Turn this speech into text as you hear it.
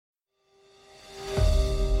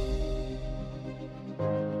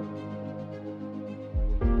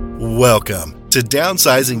Welcome to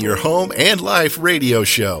Downsizing Your Home and Life radio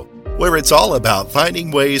show, where it's all about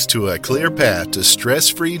finding ways to a clear path to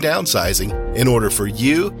stress-free downsizing in order for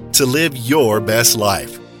you to live your best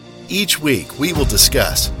life. Each week, we will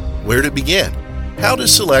discuss where to begin, how to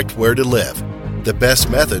select where to live, the best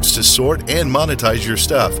methods to sort and monetize your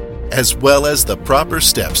stuff, as well as the proper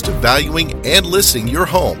steps to valuing and listing your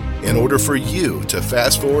home in order for you to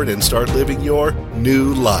fast forward and start living your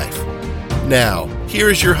new life. Now, here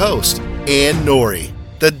is your host, Nouri,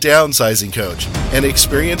 the downsizing coach, an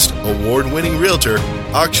experienced award-winning realtor,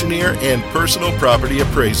 auctioneer, and personal property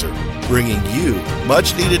appraiser, bringing you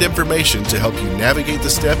much-needed information to help you navigate the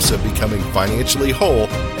steps of becoming financially whole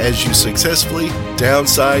as you successfully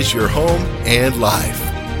downsize your home and life.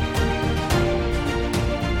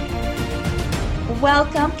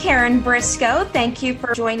 Welcome, Karen Briscoe. Thank you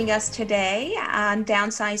for joining us today on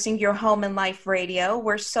Downsizing Your Home and Life Radio.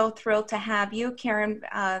 We're so thrilled to have you. Karen,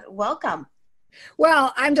 welcome.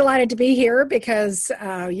 Well, I'm delighted to be here because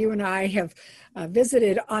you and I have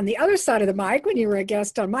visited on the other side of the mic when you were a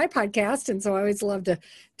guest on my podcast. And so I always love to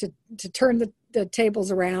turn the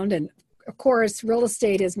tables around. And of course, real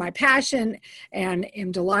estate is my passion, and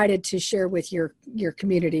am delighted to share with your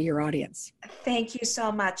community, your audience. Thank you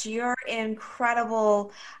so much. You're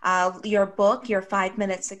incredible. Your book, Your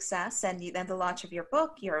 5-Minute Success, and the launch of your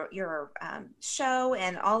book, your show,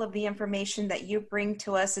 and all of the information that you bring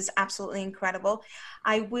to us is absolutely incredible.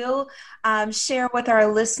 I will share with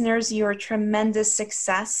our listeners your tremendous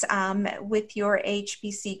success with your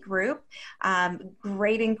HBC group.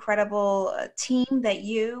 Great, incredible team that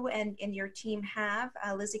you and your team have.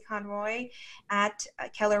 Lizzie Conroy at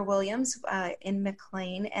Keller Williams in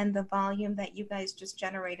McLean, and the volume that you guys just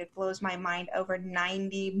generated blows my mind. Over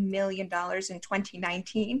 $90 million in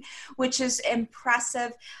 2019, which is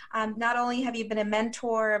impressive. Not only have you been a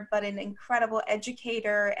mentor, but an incredible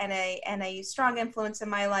educator and a strong influence in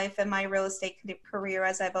my life and my real estate career,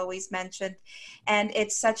 as I've always mentioned. And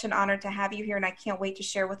it's such an honor to have you here, and I can't wait to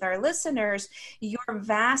share with our listeners your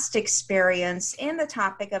vast experience in the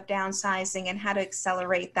topic of downsizing and how to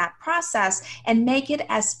accelerate that process and make it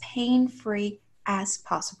as pain-free as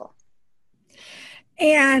possible.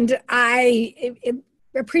 And I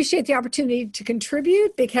appreciate the opportunity to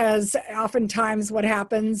contribute, because oftentimes what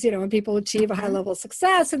happens, when people achieve a high level of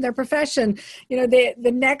success in their profession,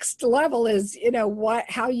 the next level is,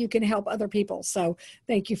 how you can help other people. So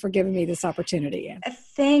thank you for giving me this opportunity.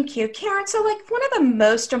 Thank you, Karen. So one of the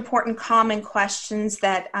most important common questions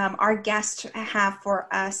that our guests have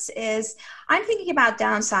for us is, I'm thinking about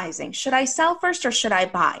downsizing. Should I sell first or should I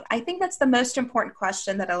buy? I think that's the most important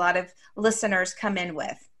question that a lot of listeners come in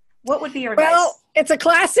with. What would be your advice? Well, it's a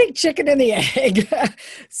classic chicken and the egg.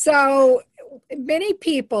 So many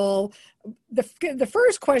people, the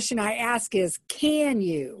first question I ask is, can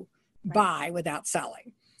you buy without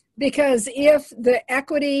selling? Because if the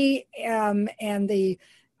equity and the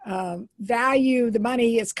value, the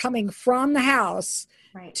money is coming from the house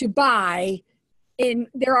to buy,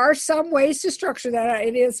 there are some ways to structure that.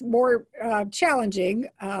 It is more challenging.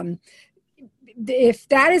 If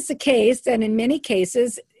that is the case, then in many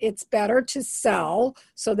cases, it's better to sell.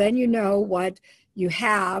 So then you know what you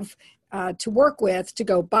have to work with to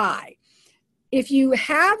go buy. If you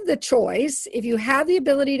have the choice, if you have the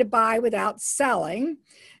ability to buy without selling,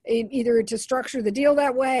 either to structure the deal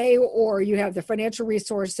that way, or you have the financial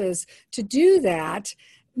resources to do that,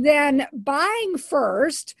 then buying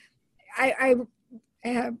first, I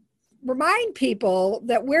remind people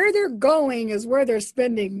that where they're going is where they're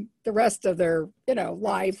spending the rest of their,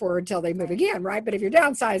 life, or until they move again, right? But if you're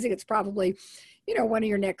downsizing, it's probably, one of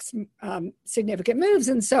your next significant moves.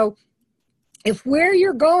 And so if where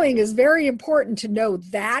you're going is very important to know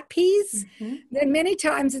that piece, then many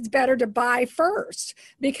times it's better to buy first,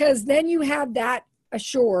 because then you have that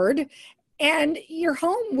assured and your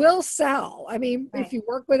home will sell. I mean, if you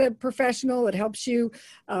work with a professional that helps you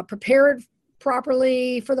prepare it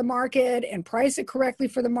properly for the market and price it correctly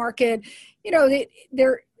for the market,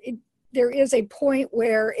 there is a point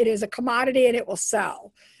where it is a commodity and it will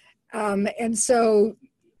sell. And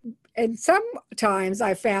sometimes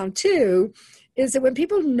I found too, is that when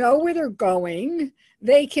people know where they're going,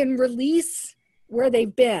 they can release where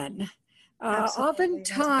they've been.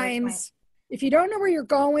 Oftentimes, if you don't know where you're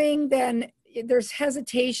going, then there's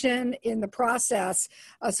hesitation in the process.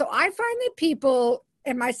 So I find that people,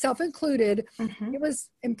 and myself included, it was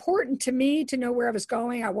important to me to know where I was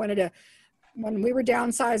going. I wanted to, when we were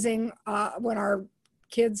downsizing, when our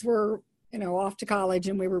kids were, off to college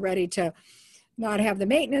and we were ready to not have the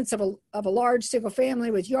maintenance of a large single family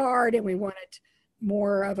with yard, and we wanted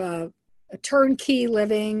more of a turnkey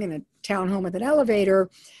living in a townhome with an elevator,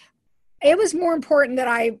 it was more important that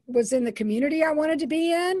I was in the community I wanted to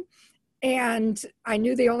be in. And I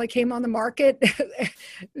knew they only came on the market.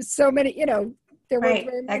 So many, there were Right.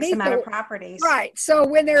 very X many. amount of properties. Right. So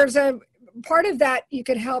when there's a part of that you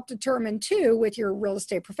could help determine too with your real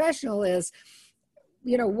estate professional is,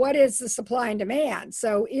 what is the supply and demand?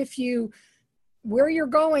 So where you're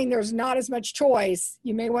going, there's not as much choice.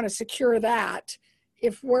 You may want to secure that.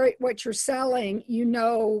 If what you're selling,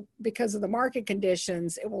 because of the market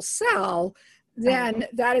conditions, it will sell, then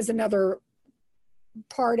that is another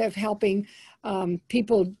part of helping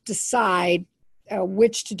people decide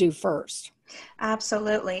which to do first.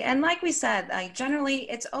 Absolutely. And like we said, generally,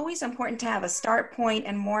 it's always important to have a start point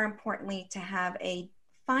and more importantly, to have a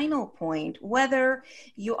final point, whether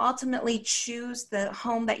you ultimately choose the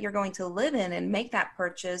home that you're going to live in and make that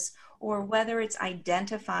purchase, or whether it's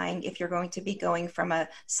identifying if you're going to be going from a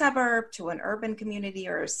suburb to an urban community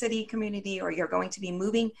or a city community, or you're going to be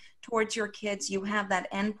moving towards your kids, you have that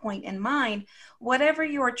end point in mind. Whatever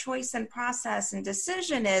your choice and process and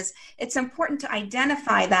decision is, it's important to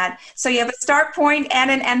identify that. So you have a start point and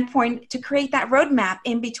an end point to create that roadmap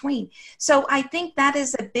in between. So I think that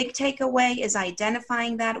is a big takeaway, is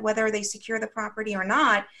identifying that, whether they secure the property or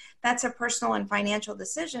not. That's a personal and financial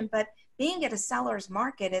decision, but being at a seller's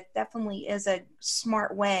market, it definitely is a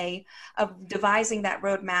smart way of devising that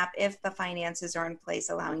roadmap if the finances are in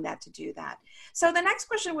place, allowing that to do that. So the next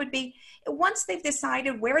question would be, once they've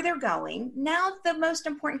decided where they're going, now the most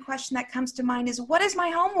important question that comes to mind is, what is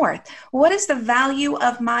my home worth? What is the value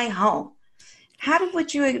of my home? How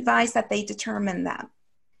would you advise that they determine that?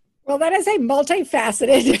 Well, that is a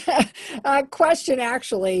multifaceted question,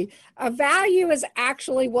 actually. A value is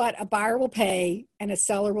actually what a buyer will pay and a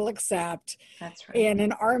seller will accept. That's right. In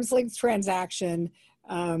an arm's length transaction,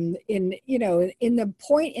 in the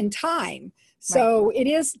point in time. So It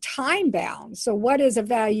is time bound. So what is a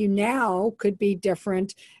value now could be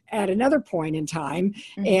different at another point in time.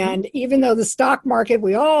 Mm-hmm. And even though the stock market,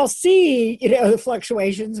 we all see, the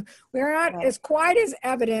fluctuations, we're not as quite as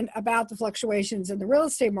evident about the fluctuations in the real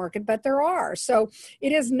estate market, but there are. So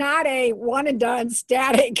it is not a one and done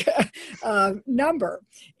static number.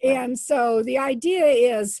 And so the idea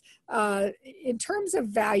is, in terms of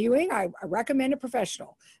valuing, I recommend a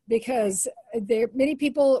professional, because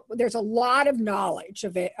there's a lot of knowledge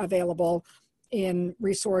available in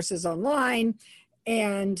resources online.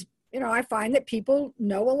 And, I find that people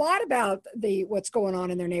know a lot about what's going on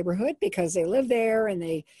in their neighborhood because they live there, and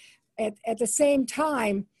they, at the same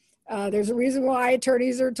time, there's a reason why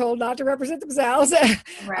attorneys are told not to represent themselves,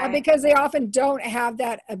 because they often don't have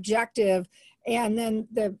that objective. And then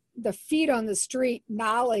the feet on the street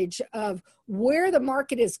knowledge of where the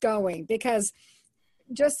market is going, because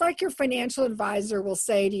just like your financial advisor will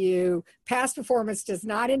say to you, past performance does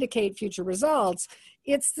not indicate future results.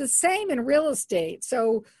 It's the same in real estate.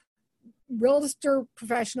 So real estate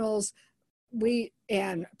professionals,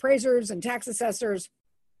 and appraisers and tax assessors,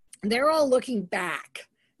 they're all looking back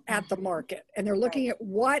at the market, and they're looking at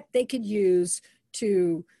what they could use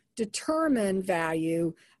to determine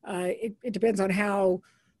value. It depends on how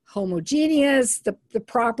homogeneous the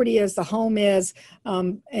property is, the home is,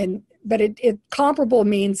 but it comparable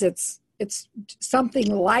means it's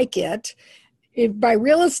something like it. By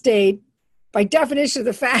real estate, by definition of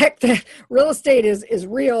the fact that real estate is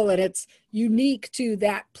real and it's unique to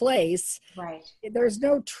that place, there's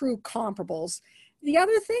no true comparables. The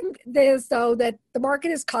other thing is, though, that the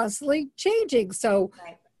market is constantly changing. So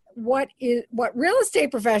what real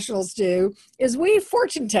estate professionals do is we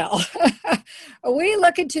fortune tell. We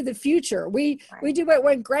look into the future. We do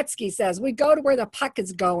what Gretzky says. We go to where the puck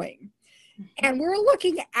is going. And we're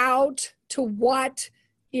looking out to what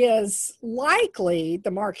is likely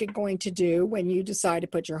the market going to do when you decide to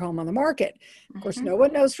put your home on the market. Of course, no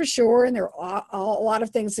one knows for sure, and there are a lot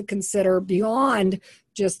of things to consider beyond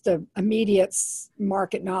just the immediate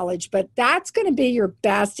market knowledge, but that's going to be your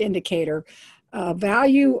best indicator.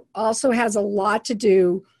 Value also has a lot to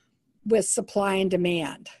do with supply and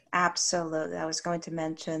demand. Absolutely. I was going to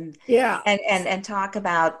mention, and talk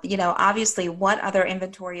about, obviously what other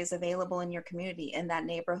inventory is available in your community, in that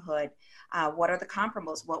neighborhood. What are the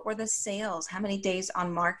comparables? What were the sales? How many days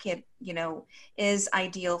on market, is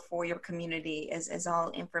ideal for your community, is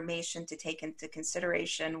all information to take into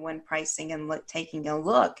consideration when pricing and taking a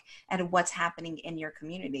look at what's happening in your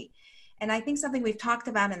community. And I think something we've talked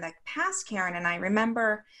about in the past, Karen, and I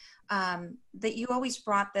remember that you always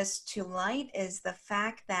brought this to light, is the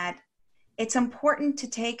fact that it's important to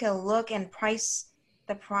take a look and price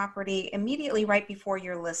the property immediately right before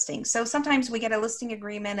your listing. So sometimes we get a listing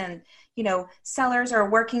agreement and, sellers are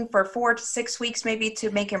working for 4 to 6 weeks maybe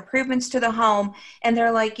to make improvements to the home. And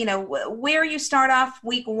they're like, where you start off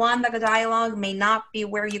week 1, the dialogue may not be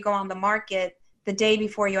where you go on the market the day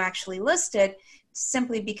before you actually list it,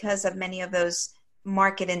 simply because of many of those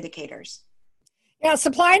market indicators. Yeah,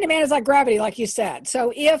 supply and demand is like gravity, like you said.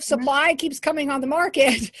 So if supply keeps coming on the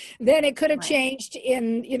market, then it could have changed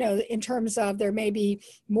in terms of there may be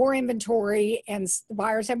more inventory and the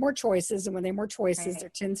buyers have more choices. And when they have more choices, there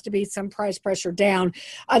tends to be some price pressure down.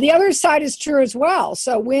 The other side is true as well.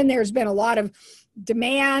 So when there's been a lot of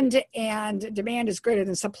demand and demand is greater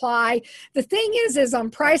than supply, the thing is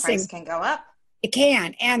on pricing. The price can go up. It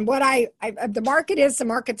can. And what the market is the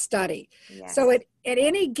market study. Yes. So at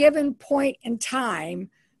any given point in time,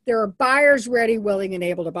 there are buyers ready, willing, and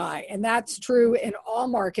able to buy. And that's true in all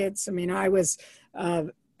markets. I mean, I was,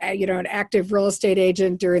 an active real estate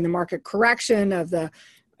agent during the market correction of the,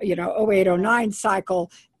 08-09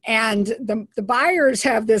 cycle. And the buyers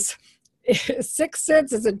have this sixth sense,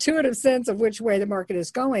 this intuitive sense of which way the market is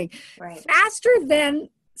going faster than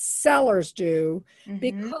sellers do,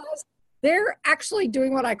 because they're actually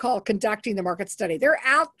doing what I call conducting the market study. They're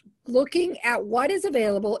out looking at what is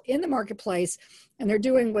available in the marketplace, and they're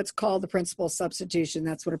doing what's called the principal substitution.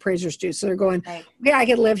 That's what appraisers do. So they're going, yeah, I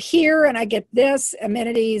could live here and I get this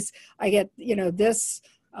amenities. I get, this,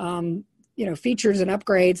 features and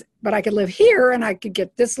upgrades, but I could live here and I could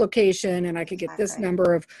get this location and I could get this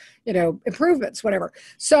number of, improvements, whatever.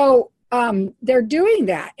 So they're doing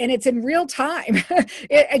that, and it's in real time.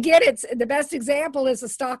 It's the best example is the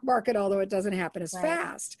stock market, although it doesn't happen as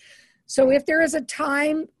fast. So if there is a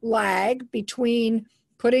time lag between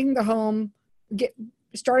putting the home,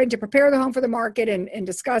 starting to prepare the home for the market and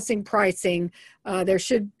discussing pricing, there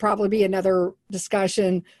should probably be another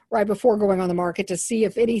discussion right before going on the market to see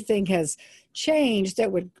if anything has changed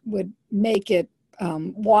that would make it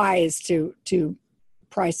wise to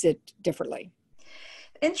price it differently.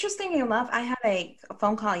 Interestingly enough, I had a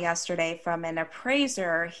phone call yesterday from an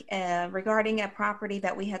appraiser regarding a property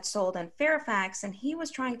that we had sold in Fairfax, and he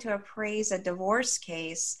was trying to appraise a divorce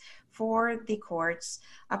case for the courts,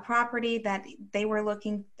 a property that they were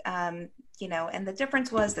looking, and the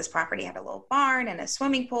difference was this property had a little barn and a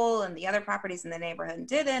swimming pool, and the other properties in the neighborhood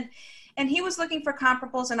didn't. And he was looking for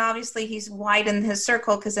comparables, and obviously he's widened his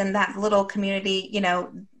circle because in that little community,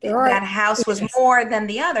 that house was more than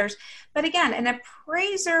the others. But again, an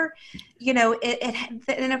appraiser,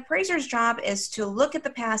 an appraiser's job is to look at the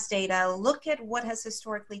past data, look at what has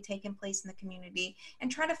historically taken place in the community,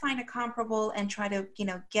 and try to find a comparable and try to,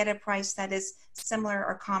 get a price that is similar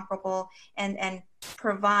or comparable and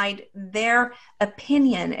provide their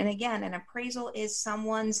opinion. And again, an appraisal is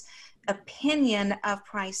someone's opinion of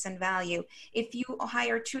price and value. If you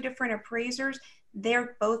hire 2 different appraisers,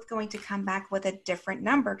 they're both going to come back with a different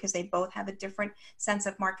number because they both have a different sense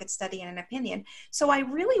of market study and an opinion. So I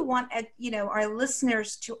really want, our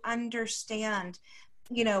listeners to understand,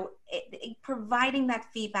 providing that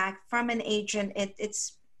feedback from an agent.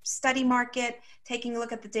 It's study market, taking a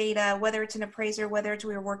look at the data, whether it's an appraiser, whether it's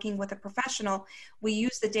we're working with a professional, we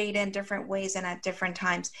use the data in different ways and at different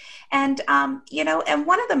times. And, and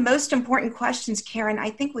one of the most important questions, Karen, I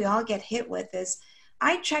think we all get hit with is,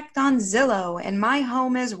 I checked on Zillow and my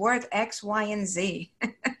home is worth X, Y, and Z.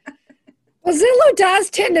 Well, Zillow does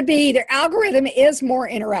tend to be, their algorithm is more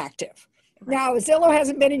interactive. Now, Zillow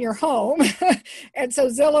hasn't been in your home, and so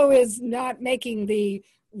Zillow is not making the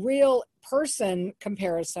real person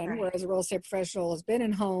comparison, whereas a real estate professional has been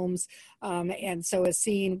in homes and so has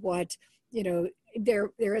seen what,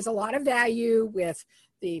 there is a lot of value with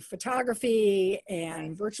the photography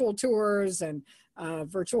and virtual tours and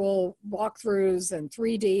virtual walkthroughs and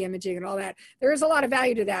 3D imaging and all that. There is a lot of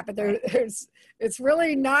value to that, but it's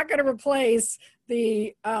really not going to replace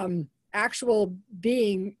the actual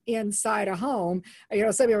being inside a home.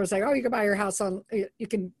 Some people are saying, oh, you can buy your house you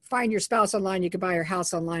can find your spouse online, you can buy your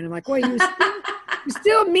house online. I'm like, well, you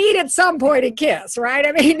still meet at some point and kiss, right?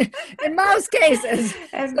 I mean, in most cases.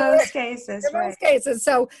 In most cases.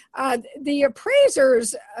 So the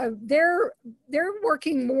appraisers, they're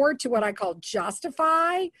working more to what I call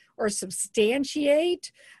justify or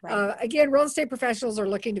substantiate. Again, real estate professionals are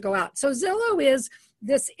looking to go out. So Zillow is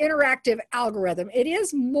this interactive algorithm. It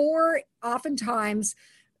is more oftentimes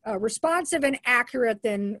responsive and accurate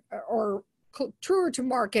than, or truer to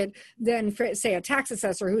market than, say, a tax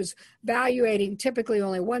assessor who's valuating typically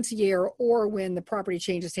only once a year or when the property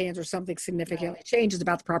changes hands or something significantly changes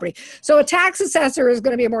about the property. So a tax assessor is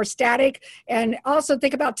going to be more static. And also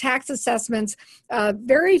think about tax assessments.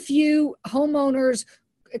 Very few homeowners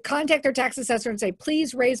contact their tax assessor and say,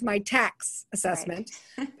 please raise my tax assessment.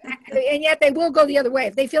 Right. And yet they will go the other way.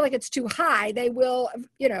 If they feel like it's too high, they will,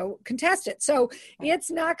 contest it. So it's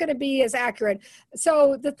not going to be as accurate.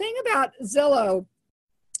 So the thing about Zillow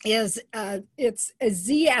is it's a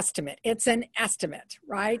Z estimate. It's an estimate,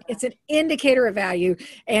 right? It's an indicator of value.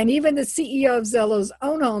 And even the CEO of Zillow's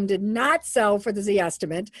own home did not sell for the Z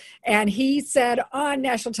estimate. And he said on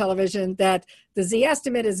national television that the Z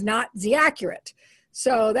estimate is not Z accurate.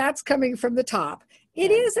 So that's coming from the top. It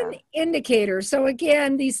is an indicator. So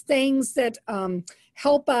again, these things that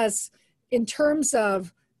help us in terms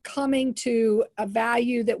of coming to a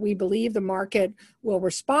value that we believe the market will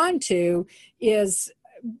respond to is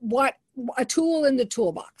what a tool in the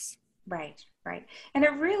toolbox. Right. And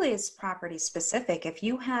it really is property specific. If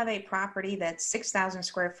you have a property that's 6,000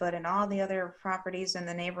 square foot and all the other properties in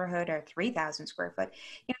the neighborhood are 3,000 square foot,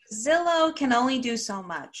 Zillow can only do so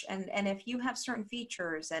much. And if you have certain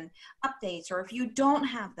features and updates, or if you don't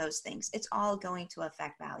have those things, it's all going to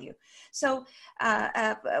affect value. So,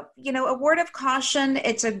 a word of caution,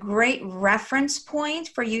 it's a great reference point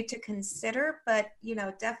for you to consider, but,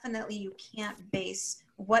 definitely you can't base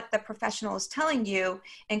what the professional is telling you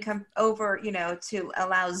and come over, to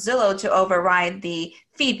allow Zillow to override the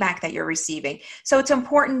feedback that you're receiving. So it's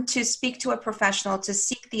important to speak to a professional, to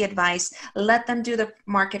seek the advice, let them do the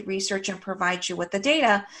market research and provide you with the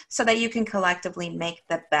data so that you can collectively make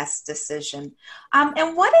the best decision.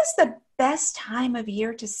 And what is the best time of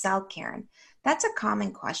year to sell, Karen? That's a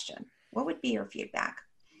common question. What would be your feedback?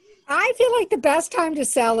 I feel like the best time to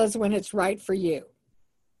sell is when it's right for you,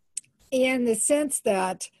 in the sense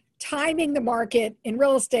that timing the market in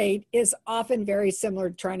real estate is often very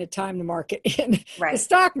similar to trying to time the market in the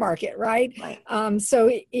stock market, right? So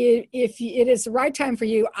if it is the right time for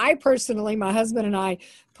you, I personally, my husband and I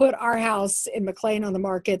put our house in McLean on the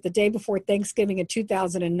market the day before Thanksgiving in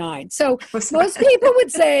 2009. So most people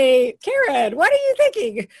would say, Karen, what are you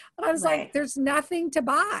thinking? And I was like, there's nothing to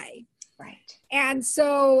buy. Right. And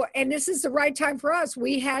so, and this is the right time for us.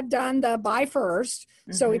 We had done the buy first.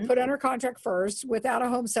 So we put under contract first without a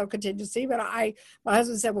home sale contingency. But my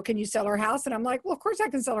husband said, well, can you sell our house? And I'm like, well, of course I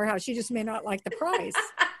can sell our house. She just may not like the price.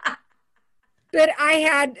 But I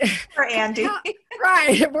had. For Andy.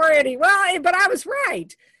 Right. For Andy. Well, but I was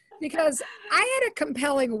right, because I had a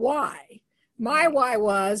compelling why. My why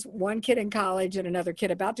was one kid in college and another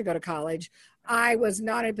kid about to go to college. I was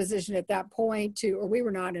not in a position at that point we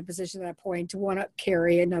were not in a position at that point to want to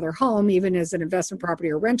carry another home, even as an investment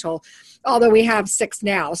property or rental, although we have 6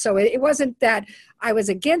 now. So it wasn't that I was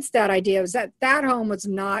against that idea. It was that home was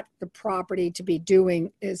not the property to be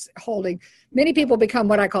holding. Many people become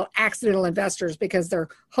what I call accidental investors because their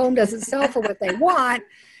home doesn't sell for what they want.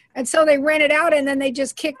 And so they rent it out and then they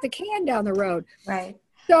just kick the can down the road. Right.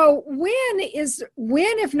 So when,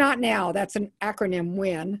 if not now, that's an acronym,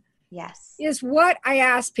 when. Yes. Is what I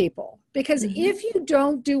ask people. Because if you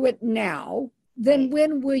don't do it now, then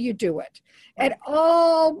when will you do it? At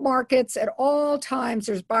all markets, at all times,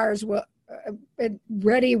 there's buyers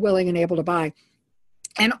ready, willing, and able to buy.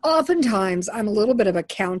 And oftentimes, I'm a little bit of a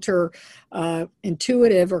counter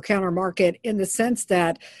intuitive or counter market in the sense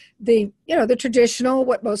that the traditional,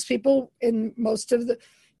 what most people in most of the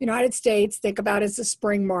United States think about as the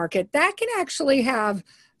spring market, that can actually have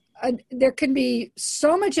there can be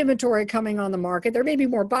so much inventory coming on the market. There may be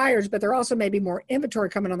more buyers, but there also may be more inventory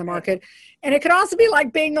coming on the market. And it could also be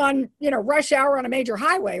like being on, rush hour on a major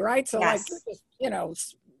highway, right? So like, you're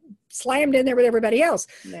just, slammed in there with everybody else.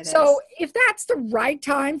 So if that's the right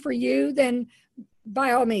time for you, then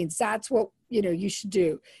by all means, that's what, you should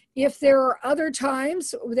do. If there are other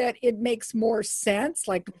times that it makes more sense,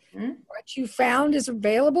 like what you found is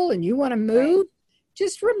available and you want to move,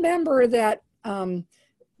 just remember that,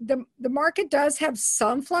 the market does have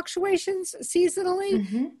some fluctuations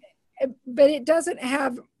seasonally, but it doesn't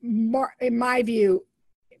have, in my view,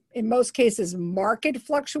 in most cases, market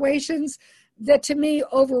fluctuations that to me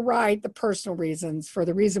override the personal reasons for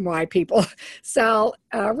the reason why people sell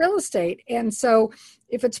real estate. And so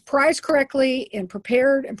if it's priced correctly and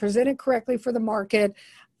prepared and presented correctly for the market,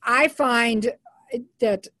 I find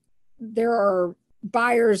that there are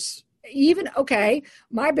buyers,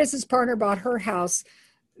 my business partner bought her house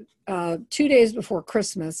 2 days before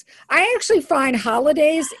Christmas. I actually find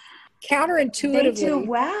holidays counterintuitively. They do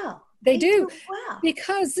well. They do well.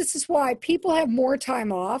 Because this is why people have more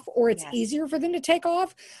time off, or it's easier for them to take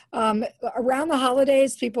off. Around the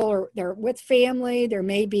holidays, they're with family. There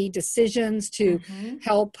may be decisions to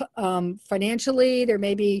help financially. There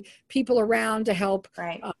may be people around to help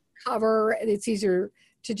cover. It's easier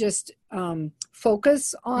to just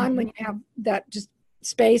focus on when you have that just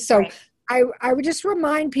space. So I would just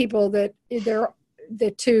remind people that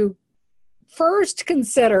to first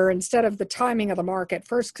consider, instead of the timing of the market,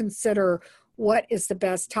 first consider what is the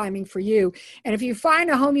best timing for you. And if you find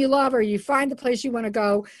a home you love, or you find the place you want to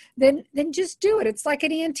go, then just do it. It's like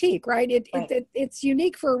an antique, right? It's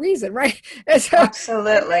unique for a reason, right? So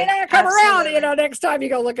Absolutely. it may not come around, next time you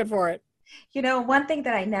go looking for it. One thing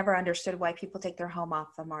that I never understood, why people take their home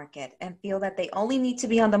off the market and feel that they only need to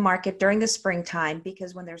be on the market during the springtime,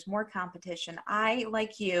 because when there's more competition, I,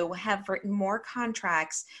 like you, have written more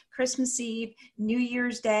contracts Christmas Eve, New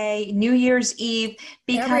Year's Day, New Year's Eve,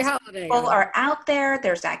 because people are out there,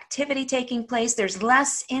 there's activity taking place, there's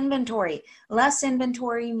less inventory. Less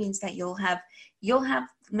inventory means that you'll have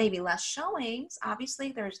maybe less showings.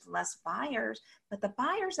 Obviously, there's less buyers, but the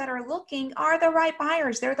buyers that are looking are the right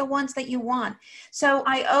buyers. They're the ones that you want. So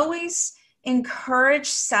I always encourage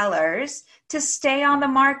sellers to stay on the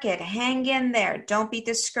market, hang in there, don't be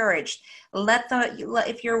discouraged.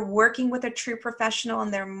 If you're working with a true professional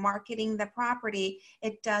and they're marketing the property,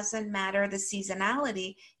 it doesn't matter the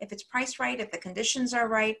seasonality. If it's priced right, if the conditions are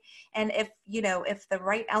right, and if the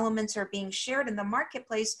right elements are being shared in the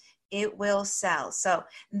marketplace, it will sell. So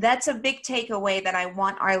that's a big takeaway that I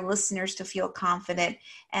want our listeners to feel confident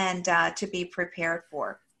and to be prepared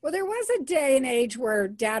for. Well, there was a day and age where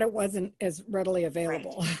data wasn't as readily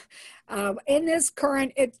available. Right. In this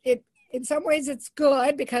current, in some ways it's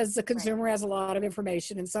good because the consumer has a lot of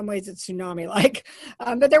information. In some ways it's tsunami-like.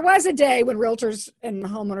 But there was a day when realtors and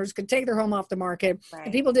homeowners could take their home off the market,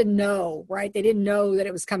 and people didn't know, right? They didn't know that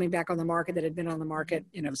it was coming back on the market, that had been on the market,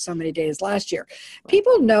 so many days last year.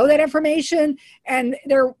 People know that information, and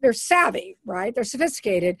they're savvy, right? They're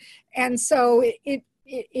sophisticated. And so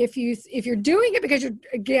if you're doing it because you're,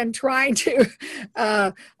 again, trying to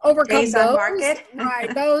overcome days on market,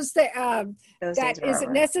 that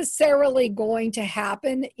isn't necessarily going to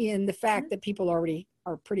happen in the fact that people already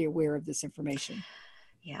are pretty aware of this information.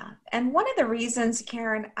 Yeah. And one of the reasons,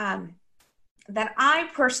 Karen, that I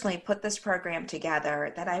personally put this program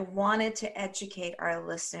together, that I wanted to educate our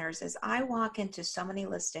listeners, is I walk into so many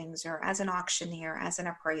listings, or as an auctioneer, as an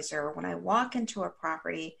appraiser, when I walk into a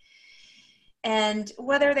property, and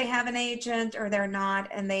whether they have an agent or they're not,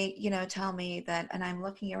 and they, tell me that, and I'm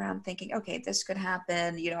looking around thinking, okay, this could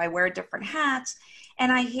happen. I wear different hats,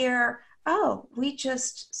 and I hear, oh, we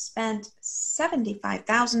just spent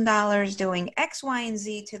 $75,000 doing X, Y, and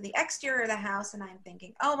Z to the exterior of the house. And I'm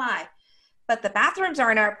thinking, oh my, but the bathrooms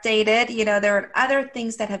aren't updated. There are other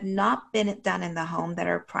things that have not been done in the home that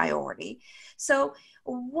are priority. So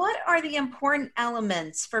what are the important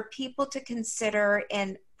elements for people to consider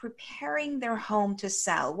in preparing their home to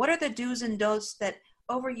sell? What are the do's and don'ts that,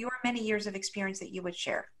 over your many years of experience, that you would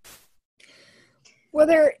share? Well,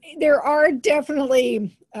 there are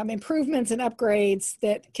definitely improvements and upgrades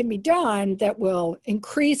that can be done that will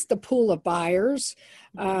increase the pool of buyers.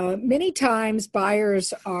 Many times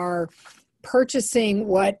buyers are purchasing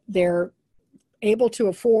what they're able to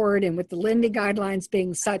afford, and with the lending guidelines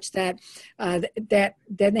being such that that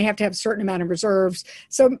then they have to have a certain amount of reserves.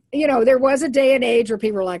 So, there was a day and age where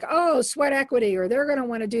people were like, oh, sweat equity, or they're going to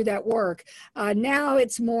want to do that work. Now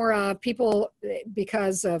it's more people,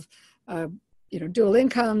 because of dual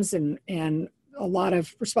incomes and a lot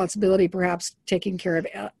of responsibility, perhaps taking care of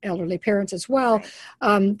elderly parents as well.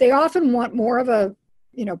 They often want more of a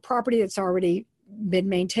property that's already been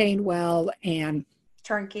maintained well and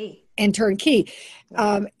turnkey. And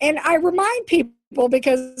I remind people,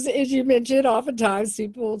 because as you mentioned, oftentimes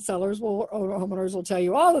sellers or homeowners will tell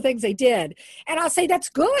you all the things they did. And I'll say, that's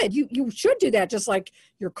good. You should do that. Just like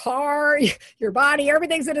your car, your body,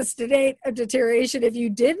 everything's in a state of deterioration. If you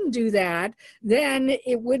didn't do that, then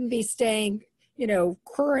it wouldn't be staying,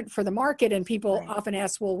 current for the market. And people often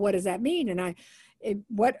ask, well, what does that mean? And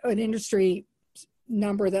what an industry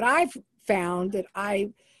number that I've found that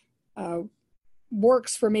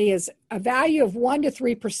works for me is a value of 1% to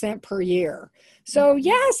 3% per year. So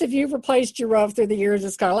yes, if you've replaced your roof through the years,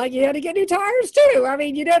 it's kind of like you had to get new tires too. I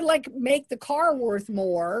mean, you didn't make the car worth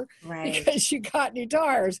more because you got new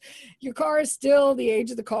tires. Your car is still the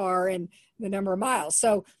age of the car and the number of miles.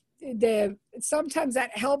 So sometimes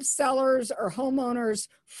that helps sellers or homeowners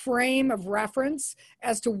frame of reference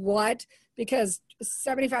as to because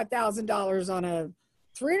 $75,000 on a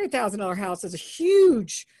 $300,000 house is a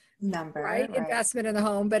huge number, investment in the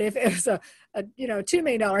home. But if it was a $2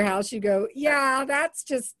 million house, you go, yeah, that's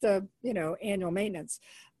just annual maintenance,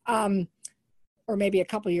 or maybe a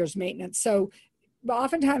couple of years maintenance. So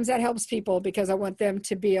oftentimes that helps people, because I want them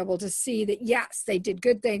to be able to see that, yes, they did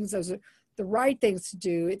good things. Those are the right things to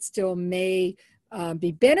do. It still may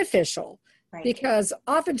be beneficial Right. Because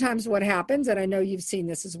oftentimes what happens, and I know you've seen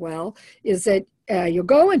this as well, is that you'll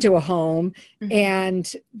go into a home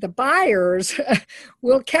and the buyers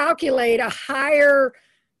will calculate a higher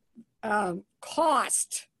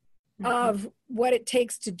cost of what it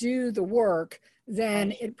takes to do the work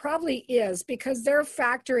than it probably is, because they're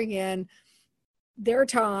factoring in their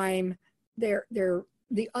time, the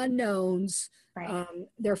unknowns. Right.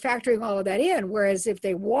 They're factoring all of that in. Whereas if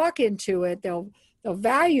they walk into it, they'll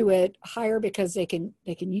value it higher because they can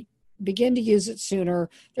begin to use it sooner.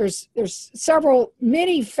 There's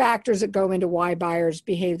many factors that go into why buyers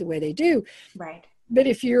behave the way they do. Right. But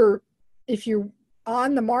if you're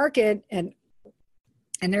on the market and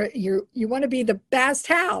you want to be the best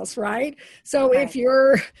house, right? So if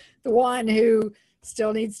you're the one who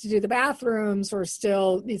still needs to do the bathrooms, or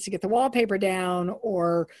still needs to get the wallpaper down,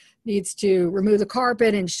 or needs to remove the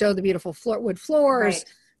carpet and show the beautiful wood floors,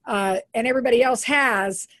 and everybody else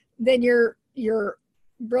has, then you're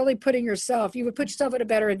really putting yourself, you would put yourself at a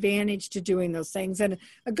better advantage to doing those things. And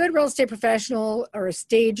a good real estate professional, or a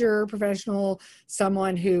stager professional,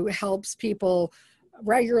 someone who helps people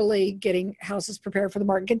regularly getting houses prepared for the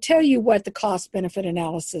market, can tell you what the cost benefit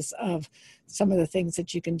analysis of some of the things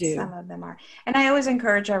that you can do. Some of them are. And I always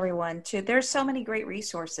encourage everyone to, there's so many great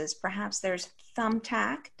resources. Perhaps there's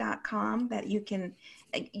thumbtack.com that you can,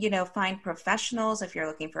 find professionals if you're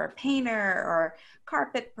looking for a painter or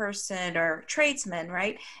carpet person or tradesman,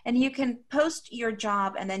 right? And you can post your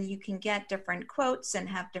job, and then you can get different quotes and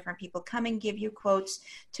have different people come and give you quotes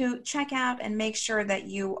to check out and make sure that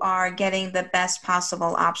you are getting the best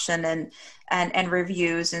possible option and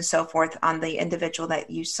reviews and so forth on the individual that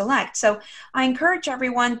you select. So I encourage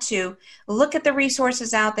everyone to look at the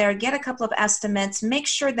resources out there, get a couple of estimates, make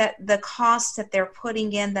sure that the costs that they're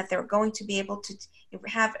putting in, that they're going to be able to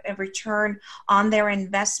have a return on their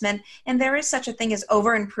investment. And there is such a thing as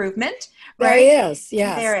over improvement, right? There is,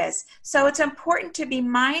 yes. There is. So it's important to be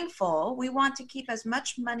mindful. We want to keep as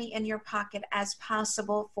much money in your pocket as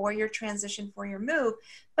possible for your transition, for your move.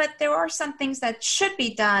 But there are some things that should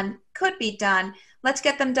be done, could be done. Let's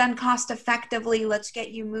get them done cost effectively. Let's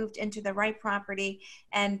get you moved into the right property.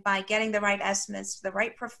 And by getting the right estimates, the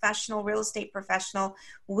right professional, real estate professional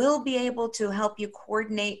will be able to help you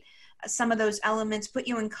coordinate some of those elements, put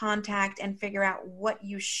you in contact, and figure out what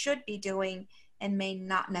you should be doing and may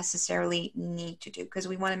not necessarily need to do, because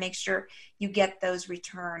we want to make sure you get those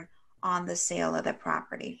return on the sale of the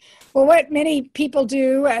property. Well, what many people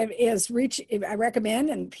do is I recommend,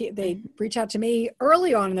 and they reach out to me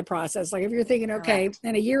early on in the process. Like if you're thinking, okay, Correct.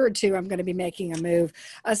 in a year or two, I'm going to be making a move,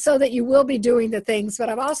 so that you will be doing the things. But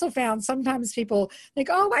I've also found sometimes people think,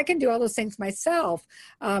 oh, I can do all those things myself.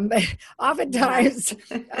 But oftentimes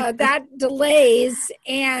that delays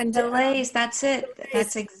and that's it.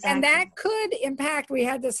 That's exactly. And that could impact. We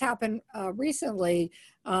had this happen recently.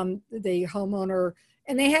 The homeowner,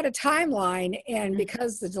 and they had a timeline, and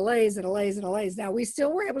because the delays, now we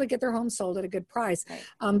still were able to get their home sold at a good price.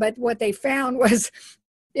 Right. But what they found was,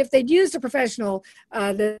 if they'd used a professional,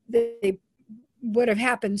 they would have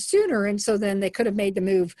happened sooner. And so then they could have made the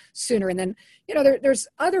move sooner. And then, there's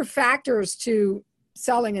other factors to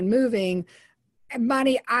selling and moving.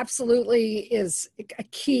 Money absolutely is a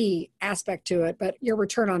key aspect to it, but your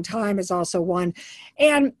return on time is also one.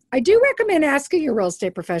 And I do recommend asking your real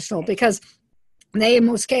estate professional, because they, in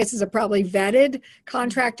most cases, are probably vetted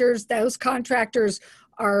contractors. Those contractors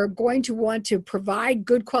are going to want to provide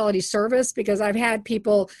good quality service, because I've had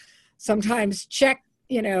people sometimes check,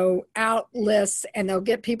 out lists, and they'll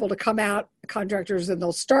get people to come out, contractors, and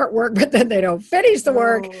they'll start work, but then they don't finish the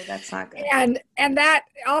work. Oh, that's not good. And that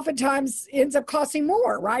oftentimes ends up costing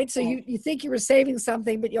more, right? So you think you were saving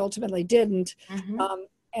something, but you ultimately didn't.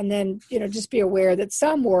 And then, just be aware that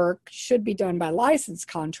some work should be done by licensed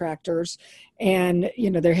contractors. And,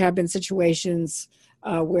 there have been situations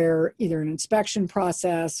where either an inspection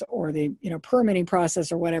process or the, permitting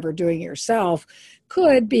process or whatever, doing it yourself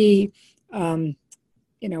could be, ultimately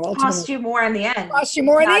cost you more in the end. Cost you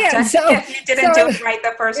more in the end. So if you didn't do it right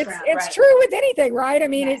the first round. It's true with anything, right? I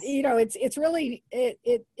mean, Yes. it's really, it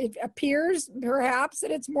appears perhaps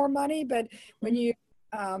that it's more money, but when you,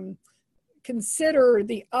 consider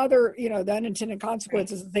the other, the unintended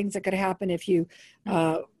consequences and things that could happen if you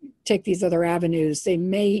take these other avenues, you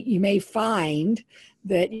may find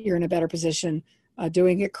that you're in a better position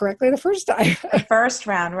doing it correctly the first time. The first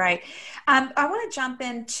round, right. I want to jump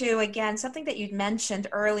into, again, something that you mentioned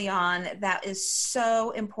early on that is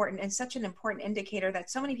so important and such an important indicator that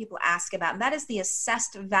so many people ask about, and that is the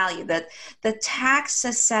assessed value, the tax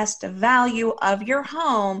assessed value of your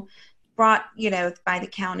home brought, by the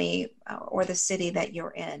county or the city that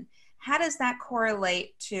you're in. how does that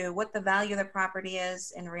correlate to what the value of the property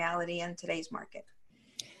is in reality in today's market?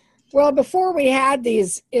 Well, before we had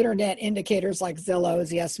these internet indicators like Zillow's,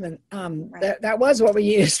 the estimate, that was what we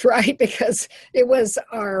used, right? Because it was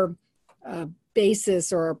our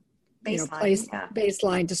basis or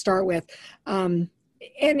baseline to start with. And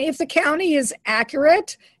if the county is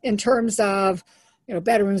accurate in terms of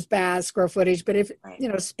bedrooms, baths, square footage, but if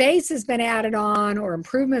space has been added on or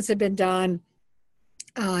improvements have been done,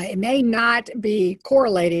 it may not be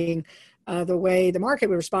correlating the way the market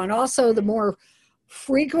would respond. Also, the more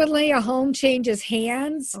frequently a home changes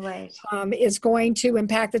hands is going to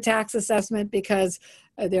impact the tax assessment, because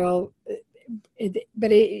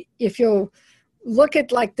if you'll look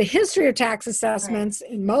at like the history of tax assessments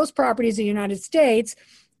in most properties in the United States,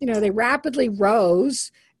 they rapidly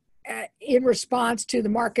rose in response to the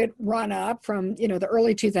market run up from the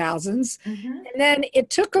early 2000s, and then it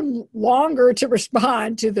took them longer to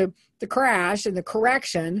respond to the crash and the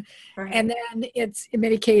correction, and then it's in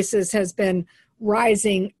many cases has been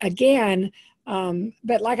rising again.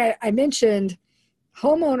 But like I mentioned,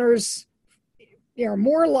 homeowners are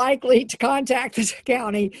more likely to contact the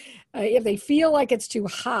county if they feel like it's too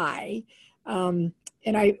high. And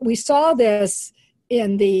we saw this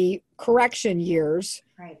in the correction years.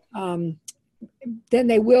 Then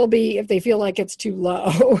they will be if they feel like it's too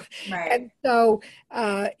low. And so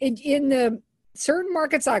in the certain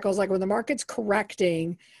market cycles, like when the market's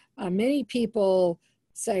correcting, many people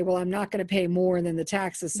say, well, I'm not going to pay more than the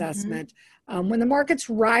tax assessment. When the market's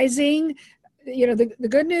rising, the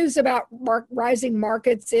good news about rising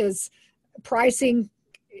markets is pricing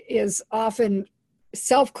is often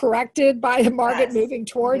self-corrected by the market moving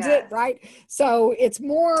towards it, right? So it's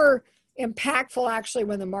more impactful actually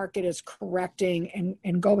when the market is correcting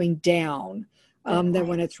and going down than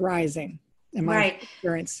when it's rising, in my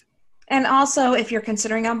experience. And also, if you're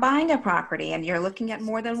considering on buying a property and you're looking at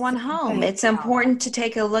more than one home, it's important to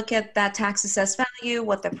take a look at that tax assessed value,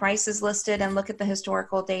 what the price is listed, and look at the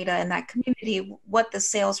historical data in that community, what the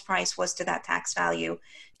sales price was to that tax value,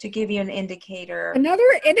 to give you an indicator. Another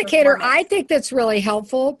indicator I think that's really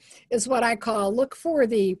helpful is what I call look for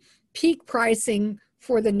the peak pricing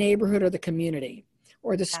for the neighborhood or the community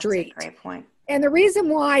or the street. That's a great point. And the reason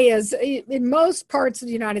why is in most parts of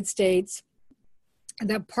the United States,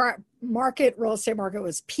 the real estate market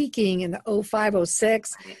was peaking in the 05,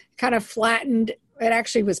 06, kind of flattened. It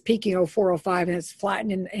actually was peaking 04, 05, and it's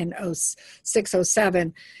flattened in 06,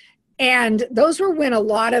 07. And those were when a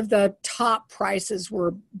lot of the top prices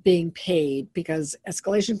were being paid because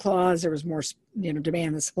escalation clause, there was more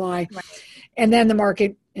demand than supply. And then the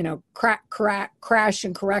market crashed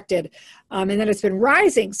and corrected. And then it's been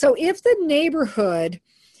rising. So if the neighborhood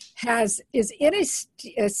is in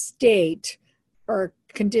a state or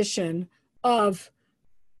condition of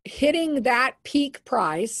hitting that peak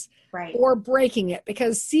price or breaking it,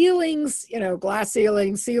 because ceilings, glass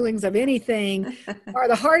ceilings of anything are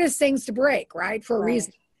the hardest things to break, right? For a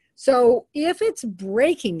reason. So if it's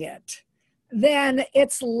breaking it, then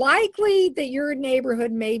it's likely that your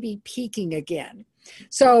neighborhood may be peaking again.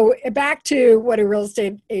 So back to what real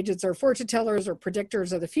estate agents are, fortune tellers or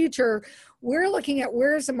predictors of the future, we're looking at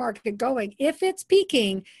where's the market going. If it's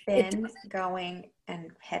peaking, it's going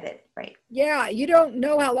and headed, right? Yeah, you don't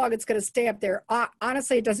know how long it's going to stay up there.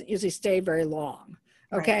 Honestly, it doesn't usually stay very long.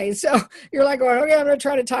 Okay, so you're like, going, okay, I'm going to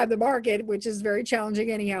try to time the market, which is very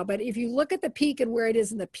challenging anyhow. But if you look at the peak and where it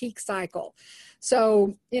is in the peak cycle,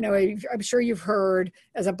 so, I'm sure you've heard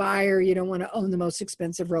as a buyer, you don't want to own the most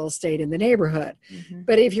expensive real estate in the neighborhood.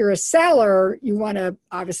 But if you're a seller, you want to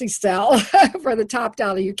obviously sell for the top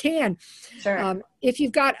dollar you can. If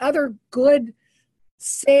you've got other good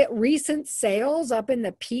recent sales up in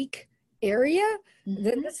the peak area,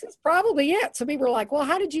 then this is probably it. So people are like, well,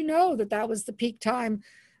 how did you know that was the peak time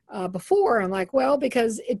before? I'm like, well,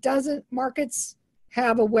 because markets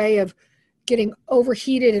have a way of getting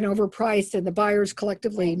overheated and overpriced, and the buyers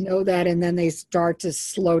collectively know that, and then they start to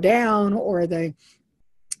slow down, or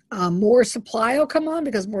more supply will come on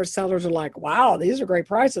because more sellers are like, wow, these are great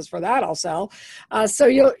prices for that, I'll sell. So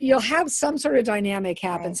you'll have some sort of dynamic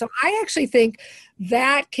happen. So I actually think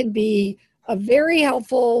that can be a very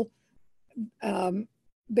helpful,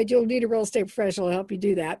 but you'll need a real estate professional to help you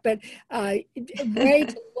do that. But way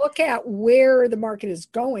to look at where the market is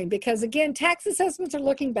going, because again, tax assessments are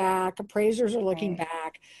looking back, appraisers are looking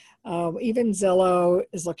back, even Zillow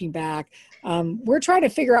is looking back. We're trying to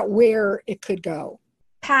figure out where it could go.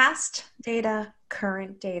 Past data,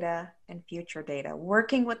 current data, and future data.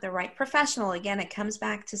 Working with the right professional. Again, it comes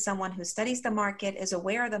back to someone who studies the market, is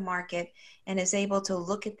aware of the market, and is able to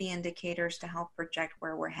look at the indicators to help project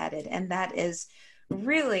where we're headed. And that is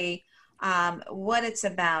really what it's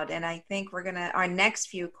about. And I think our next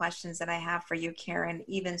few questions that I have for you, Karen,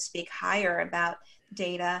 even speak higher about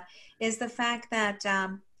data, is the fact that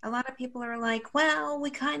a lot of people are like, well, we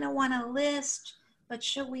kind of want to list, but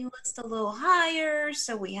should we list a little higher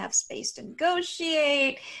so we have space to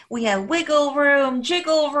negotiate? We have wiggle room,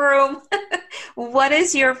 jiggle room. What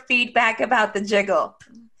is your feedback about the jiggle?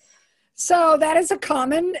 So that is a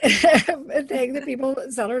common thing that people,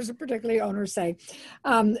 sellers, and particularly owners say.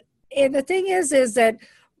 And the thing is that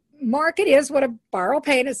market is what a buyer will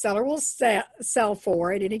pay and a seller will sell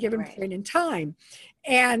for at any given point in time.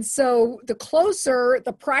 And so the closer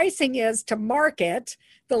the pricing is to market,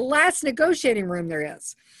 the less negotiating room there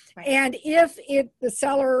is. Right. And if the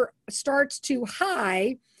seller starts too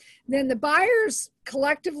high, then the buyers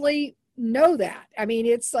collectively know that. I mean,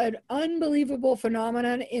 it's an unbelievable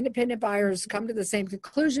phenomenon. Independent buyers come to the same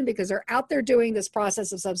conclusion because they're out there doing this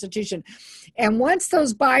process of substitution. And once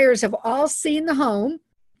those buyers have all seen the home,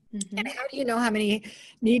 and how do you know how many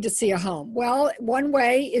need to see a home? Well, one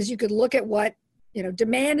way is you could look at what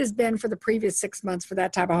demand has been for the previous 6 months for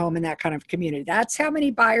that type of home in that kind of community. That's how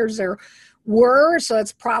many buyers there were. So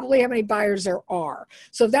that's probably how many buyers there are.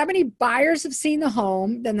 So if that many buyers have seen the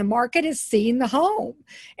home, then the market has seen the home.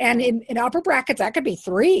 And in upper brackets, that could be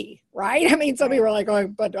 3, right? I mean, some people are like, oh,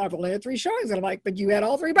 but I've only had 3 showings. And I'm like, but you had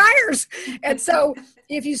all 3 buyers. And so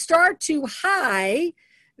if you start too high,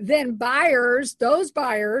 then those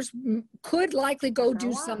buyers could likely go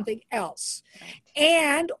do something else.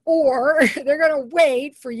 And, or they're going to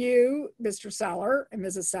wait for you, Mr. Seller and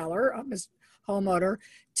Mrs. Seller, Ms. Homeowner,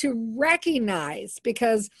 to recognize,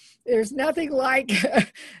 because there's nothing like,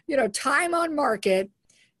 time on market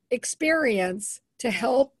experience to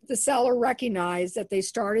help the seller recognize that they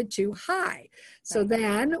started too high. So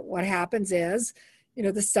then what happens is,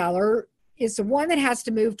 the seller is the one that has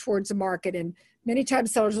to move towards the market. And many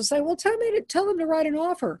times sellers will say, well, tell them to write an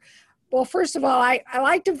offer. Well, first of all, I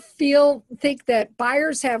like to think that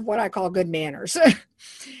buyers have what I call good manners.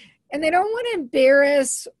 And they don't want to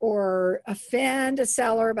embarrass or offend a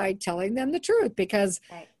seller by telling them the truth, because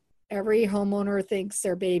every homeowner thinks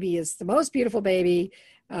their baby is the most beautiful baby.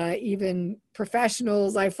 Even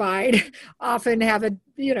professionals, I find, often have a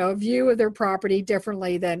view of their property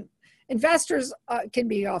differently than investors can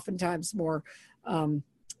be oftentimes more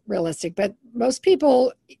realistic. But most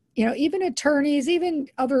people, even attorneys, even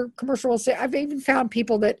other commercial real estate, I've even found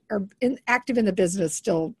people that are active in the business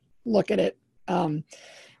still look at it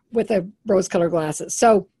with a rose-colored glasses.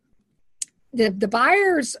 So the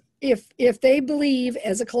buyers, if they believe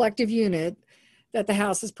as a collective unit that the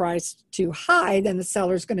house is priced too high, then the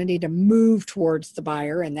seller's going to need to move towards the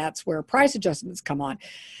buyer, and that's where price adjustments come on.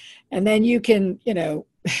 And then you can,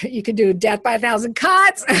 you can do death by 1,000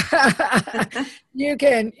 cuts. You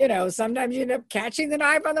can, sometimes you end up catching the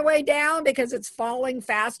knife on the way down because it's falling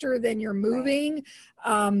faster than you're moving.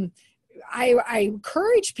 I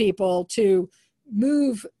encourage people to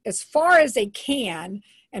move as far as they can.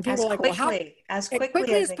 And people are like, as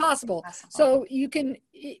quickly as possible. So you can,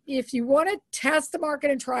 if you want to test the market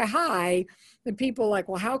and try high, then people are like,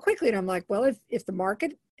 well, how quickly? And I'm like, well, if the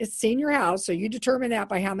market is seeing your house, so you determine that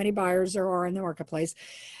by how many buyers there are in the marketplace.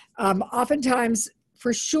 Oftentimes,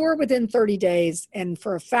 for sure, within 30 days, and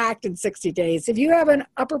for a fact in 60 days, if you have an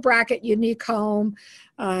upper bracket unique home,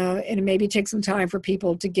 and it maybe takes some time for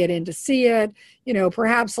people to get in to see it,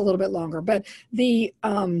 perhaps a little bit longer. But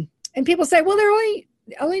and people say, well, they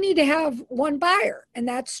only need to have one buyer, and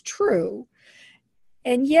that's true.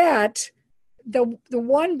 And yet, the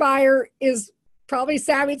one buyer is probably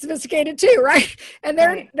savvy and sophisticated too, right? And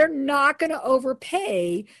they're not going to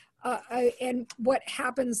overpay. And what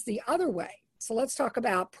happens the other way? So let's talk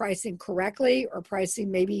about pricing correctly, or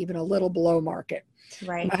pricing maybe even a little below market.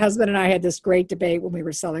 Right. My husband and I had this great debate when we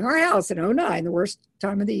were selling our house in 2009, the worst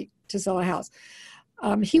time to sell a house.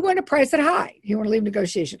 He wanted to price it high. He wanted to leave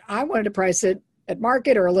negotiation. I wanted to price it at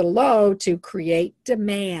market or a little low to create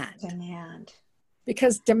demand.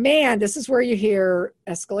 Because demand, this is where you hear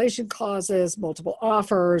escalation clauses, multiple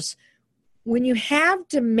offers. When you have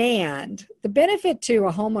demand, the benefit to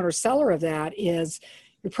a homeowner seller of that is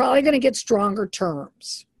you're probably going to get stronger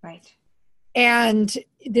terms. Right. And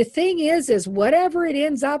the thing is whatever it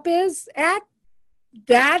ends up at,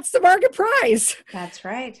 that's the market price. That's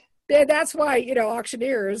right. That's why,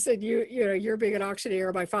 auctioneers, and you're being an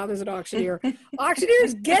auctioneer, my father's an auctioneer.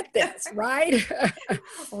 Auctioneers get this, right?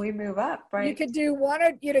 We move up, right? You could do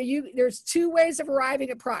there's 2 ways of arriving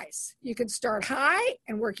at price. You can start high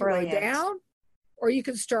and work your way down, or you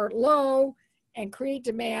can start low and create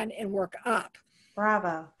demand and work up.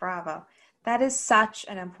 Bravo. That is such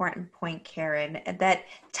an important point, Karen, that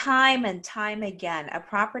time and time again, a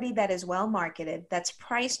property that is well marketed, that's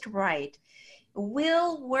priced right,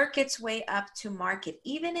 will work its way up to market.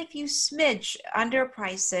 Even if you smidge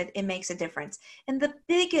underprice it, it makes a difference. And the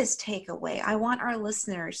biggest takeaway I want our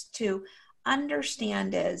listeners to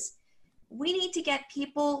understand is we need to get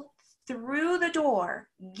people through the door,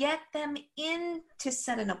 get them in to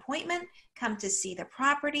set an appointment, come to see the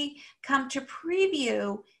property, come to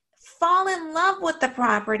preview, fall in love with the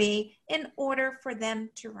property in order for them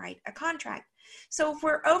to write a contract. So if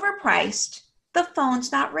we're overpriced, the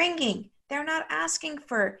phone's not ringing. They're not asking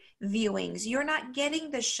for viewings. You're not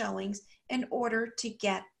getting the showings in order to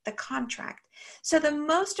get the contract. So the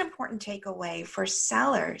most important takeaway for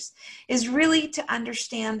sellers is really to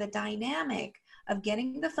understand the dynamic of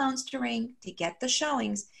getting the phones to ring, to get the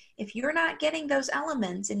showings. If you're not getting those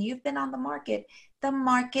elements and you've been on the market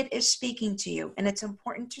is speaking to you, and it's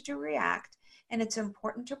important to react, and it's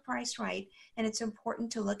important to price right, and it's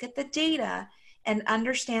important to look at the data and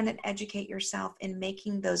understand and educate yourself in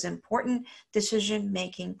making those important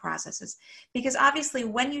decision-making processes. Because obviously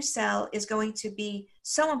when you sell is going to be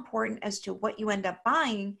so important as to what you end up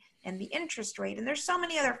buying and the interest rate, and there's so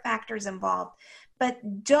many other factors involved.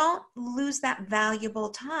 But don't lose that valuable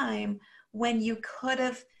time when you could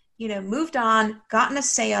have, moved on, gotten a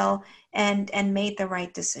sale, and made the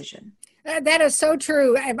right decision. That is so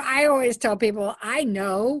true. I always tell people I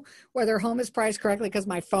know whether a home is priced correctly because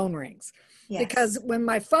my phone rings. Yes. Because when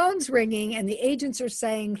my phone's ringing and the agents are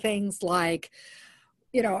saying things like,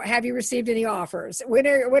 have you received any offers? When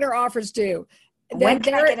are offers due? When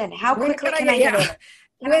can I get in? How quickly can I get in?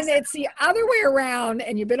 When it's the other way around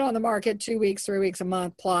and you've been on the market 2 weeks, 3 weeks, a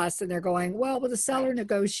month plus, and they're going, well, will the seller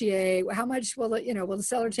negotiate? How much will the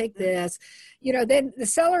seller take this? Then the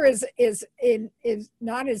seller is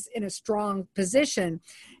not as in a strong position.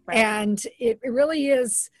 Right. And it really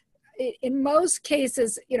is, in most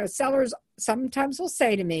cases, sellers sometimes will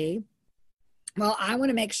say to me, well, I want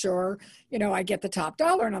to make sure, I get the top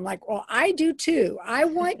dollar. And I'm like, well, I do too. I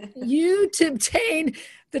want you to obtain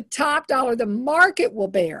the top dollar the market will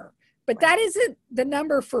bear. But that isn't the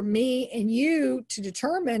number for me and you to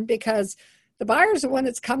determine, because the buyer's the one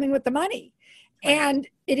that's coming with the money. Right. And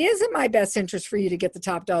it is in my best interest for you to get the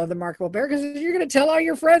top dollar the market will bear, because you're going to tell all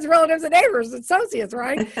your friends, relatives, and neighbors, associates,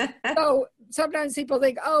 right? So sometimes people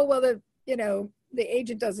think, oh, well, the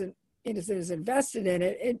agent is invested in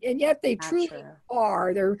it, and yet they truly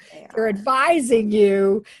are. They're advising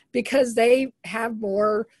you because they have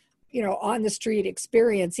more, on the street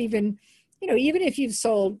experience. Even if you've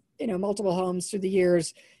sold, multiple homes through the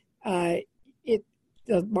years, the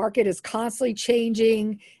market is constantly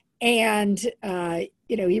changing, and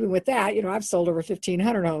even with that, I've sold over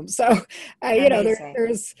 1,500 homes. So,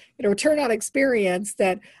 there's turnout experience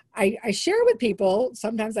that I share with people.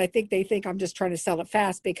 Sometimes I think they think I'm just trying to sell it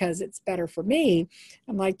fast because it's better for me.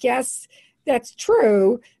 I'm like, yes, that's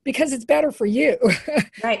true, because it's better for you.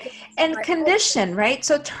 Right. And condition, right?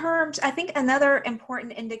 So terms, I think another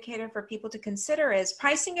important indicator for people to consider is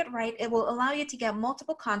pricing it right. It will allow you to get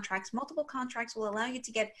multiple contracts. Multiple contracts will allow you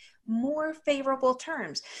to get more favorable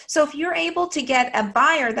terms. So if you're able to get a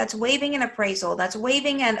buyer that's waiving an appraisal, that's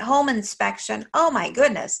waiving a home inspection, oh my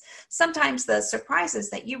goodness. Sometimes the surprises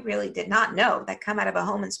that you really did not know that come out of a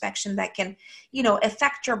home inspection that can,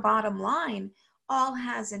 affect your bottom line, all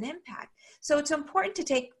has an impact. So it's important to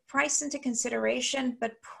take price into consideration,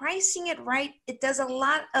 but pricing it right, it does a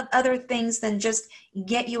lot of other things than just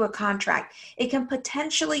get you a contract. It can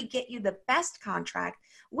potentially get you the best contract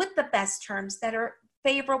with the best terms that are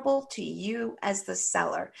favorable to you as the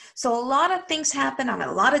seller. So a lot of things happen on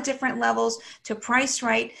a lot of different levels to price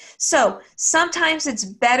right. So sometimes it's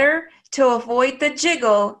better to avoid the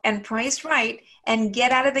jiggle and price right and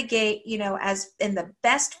get out of the gate, as in the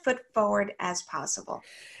best foot forward as possible.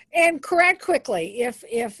 And correct quickly. If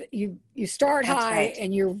you start that's high right.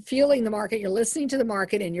 And you're feeling the market, you're listening to the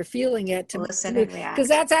market and you're feeling it to listen and react. Because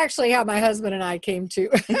that's actually how my husband and I came to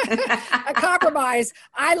a compromise.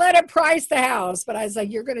 I let him price the house, but I was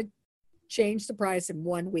like, you're going to change the price in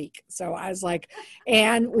 1 week. So I was like,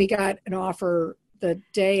 and we got an offer the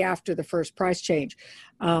day after the first price change.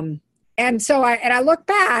 And so I look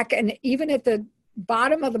back, and even at the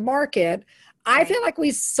bottom of the market, I feel like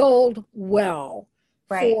we sold well.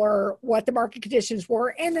 Right. For what the market conditions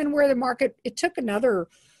were, and then where the market, it took another,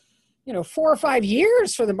 4 or 5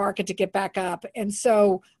 years for the market to get back up. And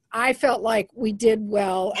so I felt like we did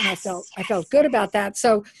well, and I felt good about that.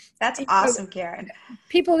 So that's awesome, Karen.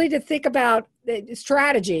 People need to think about the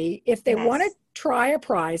strategy. If they want to try a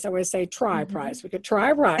price. I always say try a price. We could try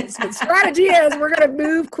a price. But strategy is we're going to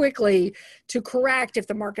move quickly to correct if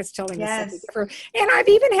the market's telling us something different. And I've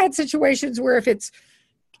even had situations where if it's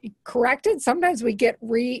corrected, sometimes we get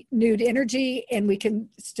renewed energy and we can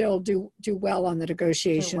still do well on the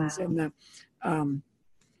negotiations and the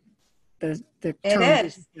terms. It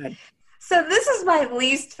is. So this is my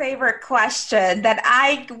least favorite question that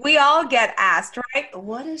we all get asked, right?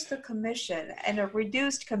 What is the commission and a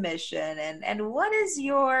reduced commission? And what is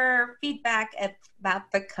your feedback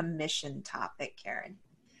about the commission topic, Karen?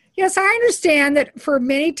 Yes, I understand that for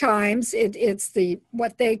many times it's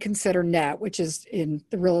what they consider net, which is in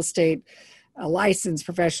the real estate licensed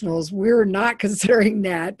professionals, we're not considering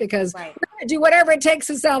that because we're going to do whatever it takes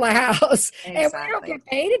to sell a house. Exactly. And we don't get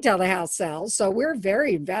paid until the house sells. So we're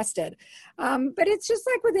very invested. But it's just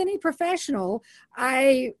like with any professional.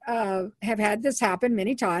 I have had this happen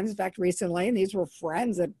many times. In fact, recently, and these were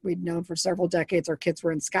friends that we'd known for several decades. Our kids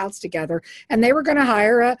were in Scouts together, and they were going to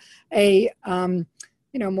hire a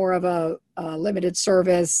more of a limited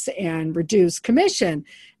service and reduced commission.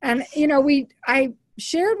 And, I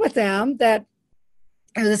shared with them that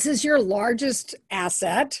this is your largest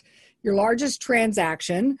asset, your largest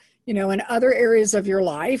transaction, in other areas of your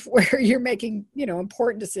life where you're making,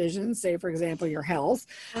 important decisions, say, for example, your health.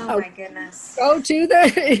 Oh my goodness. Go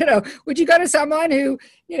to would you go to someone who,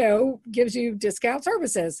 gives you discount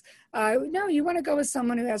services? No, you want to go with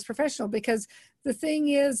someone who has professional, because the thing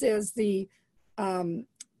is the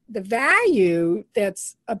value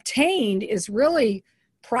that's obtained is really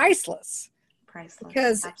priceless.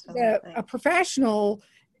 Because a professional,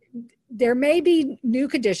 there may be new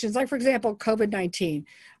conditions, like, for example, COVID-19,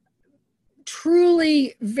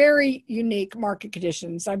 truly very unique market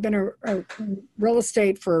conditions. I've been a real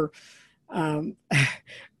estate for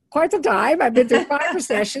quite some time. I've been through 5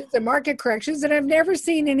 recessions and market corrections, and I've never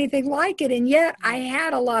seen anything like it. And yet I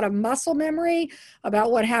had a lot of muscle memory about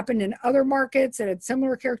what happened in other markets that had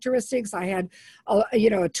similar characteristics. I had,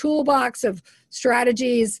 a toolbox of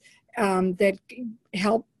strategies that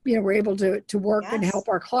help, we're able to work and help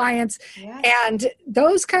our clients. Yes. And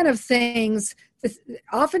those kind of things,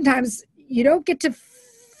 oftentimes you don't get to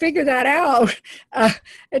figure that out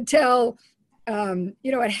until,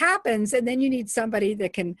 it happens. And then you need somebody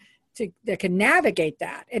that can navigate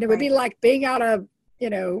that. And it would be like being out a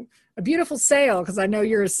beautiful sail, because I know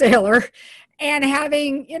you're a sailor, and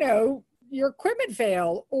having, your equipment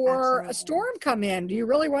fail or a storm come in. Do you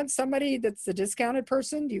really want somebody that's the discounted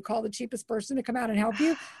person? Do you call the cheapest person to come out and help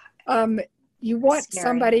you? You want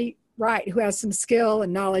somebody, who has some skill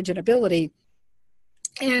and knowledge and ability.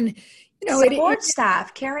 And, support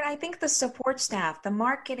staff, Karen, I think the support staff, the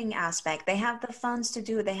marketing aspect, they have the funds to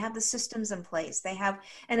do it. They have the systems in place. They have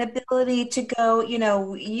an ability to go,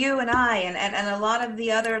 you and I and a lot of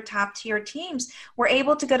the other top tier teams were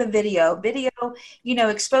able to go to video,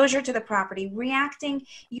 exposure to the property, reacting.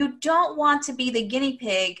 You don't want to be the guinea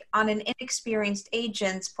pig on an inexperienced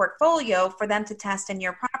agent's portfolio for them to test in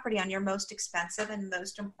your property on your most expensive and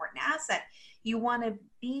most important asset. You want to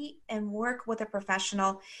be and work with a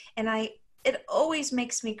professional. And it always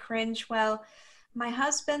makes me cringe. Well, my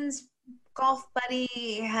husband's golf buddy,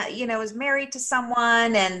 is married to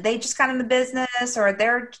someone and they just got in the business, or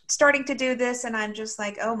they're starting to do this. And I'm just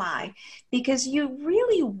like, oh my, because you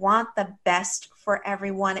really want the best for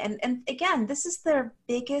everyone. And again, this is their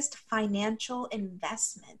biggest financial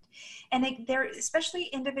investment. And they're, especially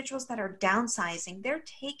individuals that are downsizing, they're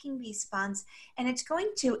taking these funds and it's going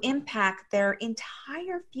to impact their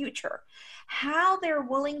entire future. How they're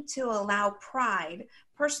willing to allow pride,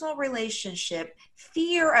 personal relationship,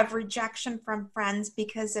 fear of rejection from friends,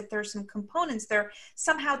 because if there's some components, they're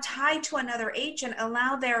somehow tied to another agent,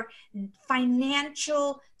 allow their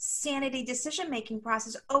financial sanity decision-making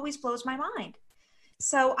process always blows my mind.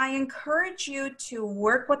 So I encourage you to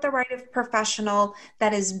work with the right professional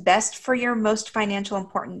that is best for your most financial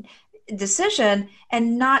important decision,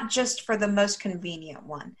 and not just for the most convenient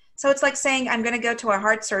one. So it's like saying, I'm going to go to a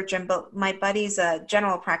heart surgeon, but my buddy's a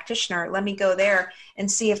general practitioner. Let me go there and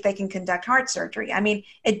see if they can conduct heart surgery. I mean,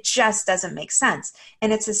 it just doesn't make sense.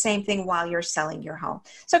 And it's the same thing while you're selling your home.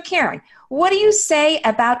 So Karen, what do you say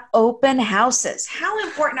about open houses? How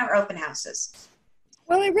important are open houses?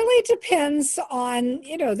 Well, it really depends on,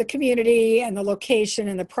 the community and the location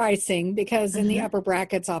and the pricing, because in the upper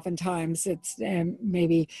brackets, oftentimes it's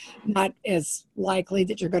maybe not as likely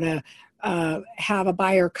that you're going to have a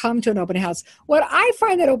buyer come to an open house. What I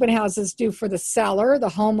find that open houses do for the seller, the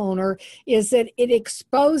homeowner, is that it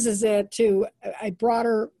exposes it to a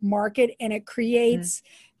broader market, and it creates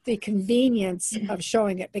the convenience of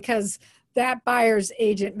showing it, because that buyer's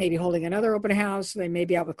agent may be holding another open house. They may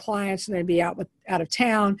be out with clients, and they may be out of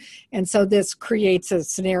town. And so this creates a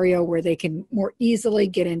scenario where they can more easily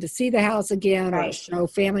get in to see the house again, or show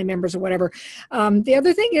family members or whatever. The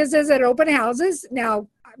other thing is at open houses now,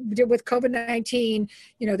 with COVID-19,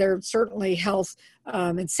 there are certainly health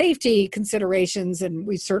and safety considerations, and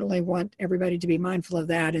we certainly want everybody to be mindful of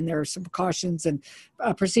that. And there are some precautions and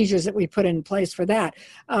procedures that we put in place for that.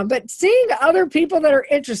 But seeing other people that are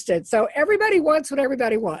interested. So everybody wants what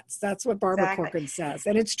everybody wants. That's what Barbara Corcoran says.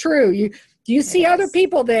 And it's true. You see other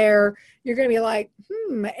people there, you're going to be like,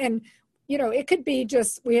 And, it could be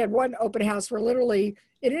just, we had one open house where literally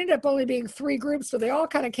it ended up only being 3 groups, so they all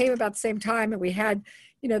kind of came about the same time, and we had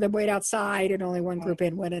them wait outside, and only one group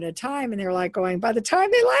in went at a time. And they're like going, by the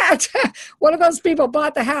time they left, one of those people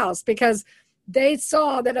bought the house because they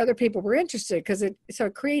saw that other people were interested, so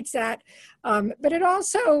it creates that. But it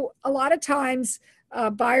also, a lot of times,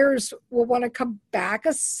 buyers will want to come back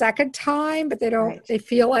a second time, but they don't, they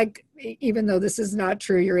feel like, even though this is not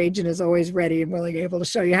true, your agent is always ready and willing, able to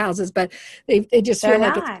show you houses, but they just feel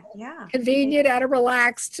like it's convenient at a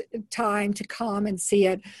relaxed time to come and see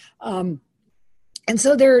it. And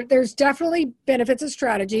so there's definitely benefits and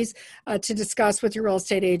strategies to discuss with your real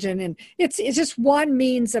estate agent. And it's just one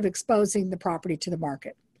means of exposing the property to the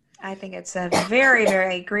market. I think it's a very,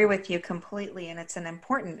 very, I agree with you completely. And it's an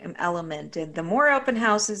important element. And the more open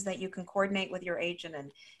houses that you can coordinate with your agent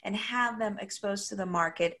and have them exposed to the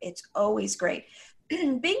market, it's always great.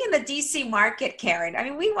 Being in the DC market, Karen, I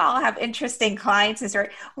mean, we all have interesting clients.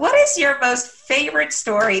 What is your most favorite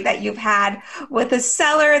story that you've had with a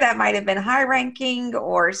seller that might have been high ranking,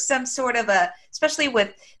 or some sort of especially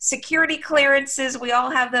with security clearances, we all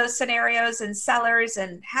have those scenarios, and sellers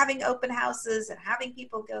and having open houses and having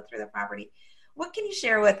people go through the property. What can you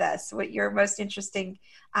share with us, what your most interesting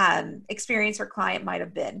experience or client might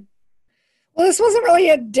have been? Well, this wasn't really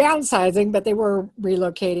a downsizing, but they were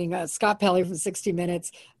relocating. Scott Pelley from 60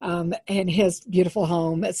 Minutes and his beautiful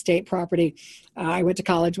home, estate property. I went to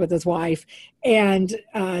college with his wife and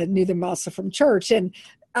knew them also from church. And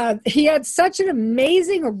he had such an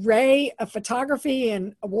amazing array of photography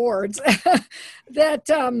and awards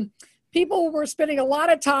that people were spending a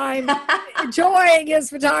lot of time enjoying his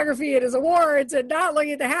photography and his awards and not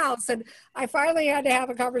looking at the house. And I finally had to have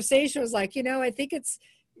a conversation. I was like, I think it's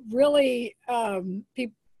really going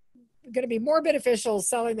to be more beneficial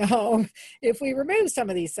selling the home if we remove some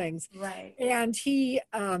of these things. Right. And he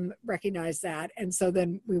recognized that. And so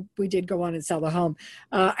then we did go on and sell the home.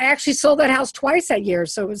 I actually sold that house twice that year.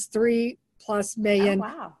 So it was $3+ million.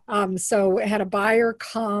 Oh, wow. So I had a buyer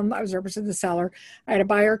come. I was representing the seller. I had a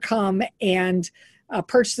buyer come and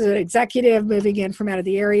purchase an executive moving in from out of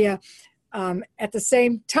the area. At the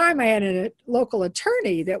same time, I had a local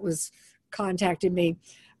attorney that was contacting me.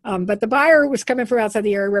 But the buyer was coming from outside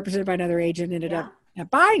the area, represented by another agent, ended up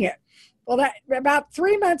buying it. Well, that about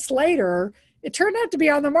 3 months later, it turned out to be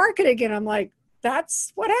on the market again. I'm like,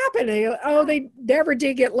 that's what happened. They never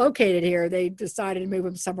did get located here. They decided to move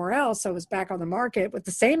them somewhere else. So it was back on the market with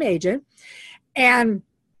the same agent, and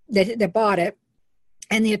they bought it.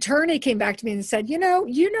 And the attorney came back to me and said, you know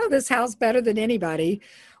this house better than anybody.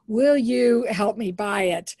 Will you help me buy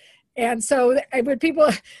it? And so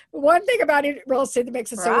one thing about real estate that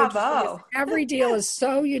makes it so interesting is every deal is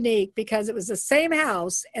so unique because it was the same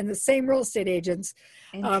house and the same real estate agents,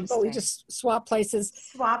 but we just swap places.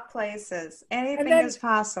 Anything is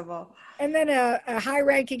possible. And then a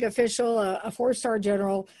high-ranking official, a 4-star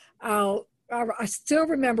general, I still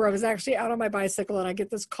remember I was actually out on my bicycle and I get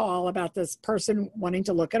this call about this person wanting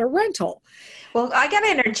to look at a rental. Well, I got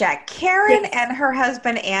to interject. Karen and her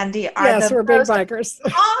husband, Andy, are we're big bikers.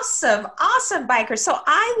 Awesome bikers. So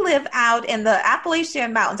I live out in the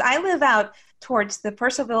Appalachian Mountains. I live out towards the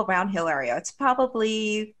Purcellville Brown Hill area. It's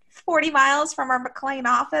probably 40 miles from our McLean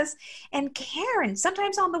office. And Karen,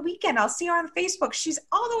 sometimes on the weekend, I'll see her on Facebook. She's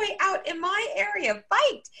all the way out in my area,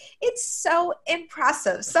 biked. It's so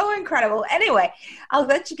impressive, so incredible. Anyway, I'll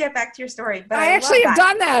let you get back to your story. But I actually have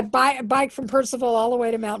done that, bike from Purcellville all the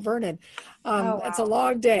way to Mount Vernon. Wow. It's a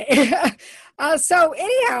long day. So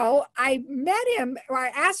anyhow, I met him, or I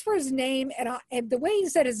asked for his name, and the way he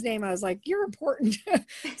said his name, I was like, you're important.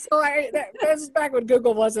 So that was back when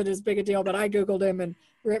Google wasn't as big a deal, but I Googled him and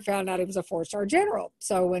found out he was a 4-star general.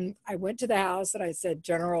 So when I went to the house and I said,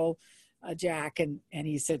 General Jack, and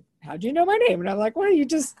he said, how'd you know my name? And I'm like, well, I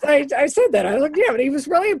said that. I was like, yeah, but he was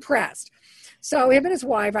really impressed. So him and his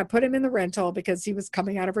wife, I put him in the rental because he was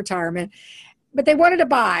coming out of retirement. But they wanted to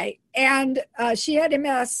buy, and she had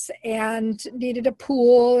MS and needed a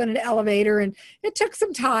pool and an elevator, and it took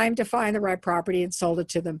some time to find the right property and sold it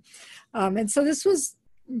to them. And so this was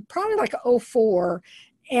probably like '04.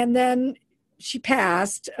 And then she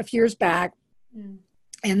passed a few years back.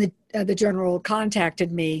 And the general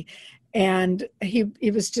contacted me, and he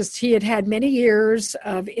had many years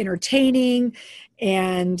of entertaining,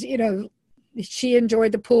 and she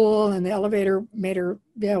enjoyed the pool, and the elevator made her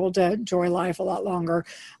be able to enjoy life a lot longer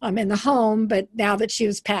in the home. But now that she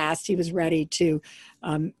was passed, he was ready to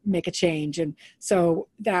make a change, and so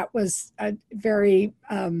that was a very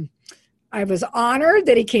I was honored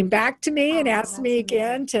that he came back to me and asked me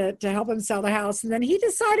again to help him sell the house. And then he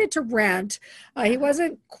decided to rent. He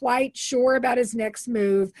wasn't quite sure about his next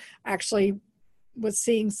move. Actually was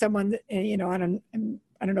seeing someone, I don't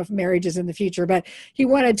know if marriage is in the future, but he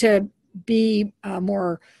wanted to be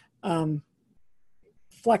more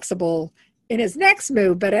flexible in his next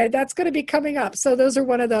move, but that's going to be coming up. So those are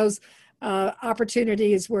one of those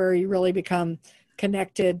opportunities where you really become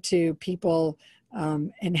connected to people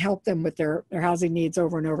and help them with their housing needs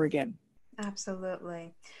over and over again.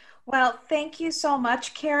 Absolutely. Well, thank you so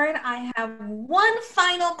much, Karen. I have one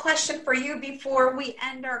final question for you before we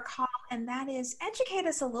end our call, and that is educate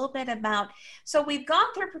us a little bit about, so we've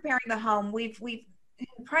gone through preparing the home, we've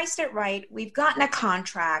priced it right, we've gotten a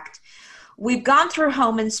contract, we've gone through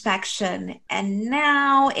home inspection, and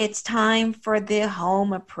now it's time for the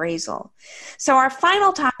home appraisal. So our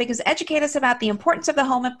final topic is educate us about the importance of the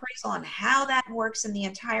home appraisal and how that works in the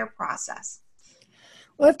entire process.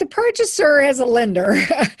 Well, if the purchaser has a lender,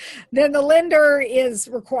 then the lender is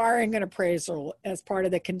requiring an appraisal as part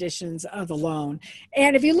of the conditions of the loan.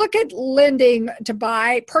 And if you look at lending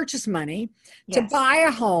to purchase money, to buy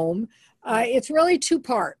a home, it's really two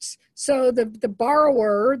parts. So the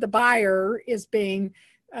borrower, the buyer, is being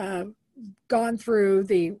gone through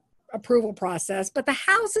the approval process, but the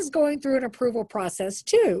house is going through an approval process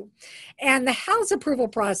too. And the house approval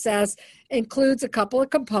process includes a couple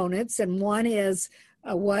of components, and one is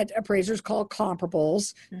what appraisers call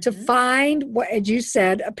comparables, to find what, as you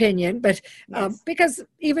said, opinion, but because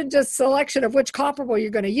even just selection of which comparable you're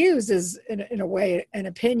going to use is in a way an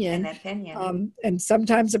opinion. And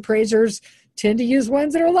sometimes appraisers tend to use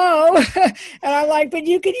ones that are low. And I'm like, but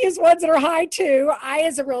you can use ones that are high too. I,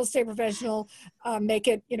 as a real estate professional, make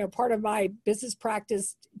it, part of my business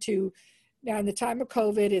practice to, now in the time of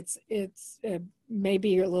COVID, it's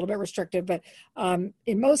maybe a little bit restrictive, but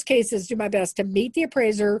in most cases, do my best to meet the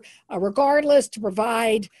appraiser, regardless, to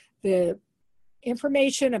provide the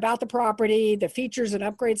information about the property, the features and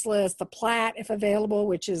upgrades list, the plat, if available,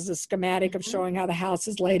 which is a schematic of showing how the house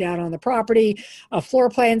is laid out on the property, floor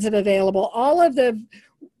plans if available, all of the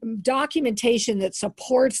documentation that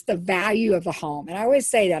supports the value of the home. And I always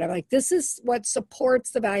say that. I'm like, this is what supports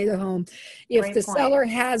the value of the home. If the seller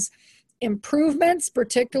has improvements,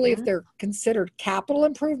 particularly if they're considered capital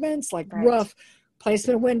improvements, like roof,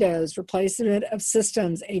 placement of windows, replacement of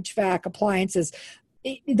systems, HVAC, appliances,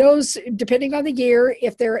 those, depending on the year,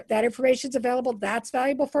 if that information is available, that's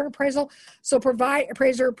valuable for an appraisal. So providing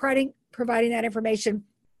that information.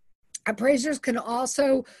 Appraisers can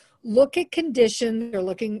also look at condition. They're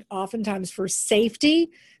looking oftentimes for safety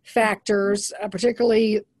factors,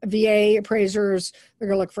 particularly VA appraisers. They're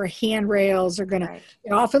going to look for handrails. They're going to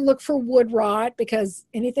often look for wood rot, because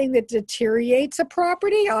anything that deteriorates a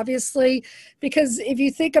property, obviously, because if you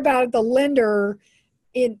think about the lender,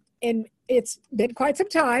 it's been quite some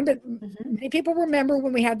time, but many people remember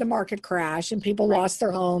when we had the market crash and people lost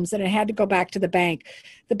their homes and it had to go back to the bank.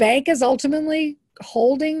 The bank is ultimately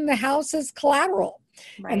holding the house as collateral.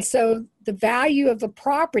 And so the value of the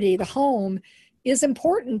property, the home, is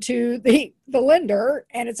important to the lender,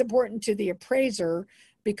 and it's important to the appraiser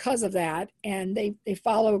because of that. And they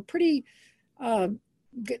follow pretty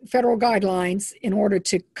federal guidelines in order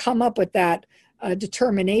to come up with that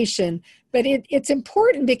determination. But it's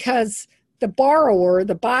important because the borrower,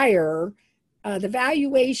 the buyer, the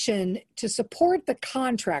valuation to support the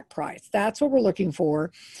contract price, that's what we're looking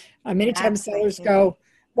for. Many times sellers go,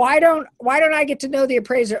 why don't I get to know the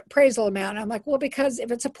appraisal amount? And I'm like, well, because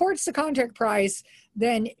if it supports the contract price,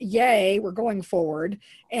 then yay, we're going forward.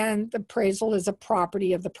 And the appraisal is a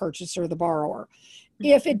property of the purchaser, the borrower.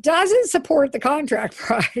 If it doesn't support the contract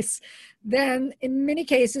price, then in many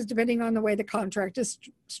cases, depending on the way the contract is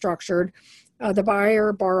structured, the buyer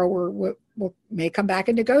or borrower may come back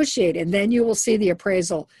and negotiate, and then you will see the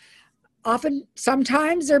appraisal.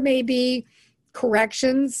 Sometimes there may be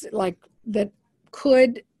corrections like that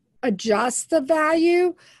could adjust the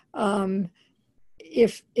value.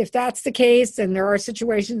 If that's the case, then there are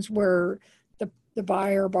situations where the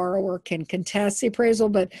buyer or borrower can contest the appraisal.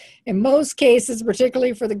 But in most cases,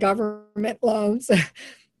 particularly for the government loans,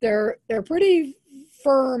 they're pretty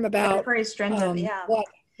firm about very stringent,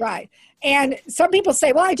 Right. And some people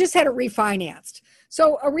say, well, I just had it refinanced.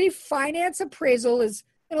 So a refinance appraisal is,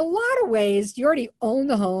 in a lot of ways, you already own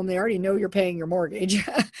the home. They already know you're paying your mortgage.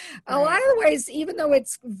 A lot of the ways, even though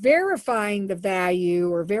it's verifying the value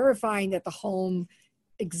or verifying that the home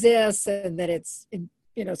exists and that it's in,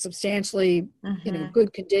 substantially,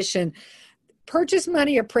 good condition, purchase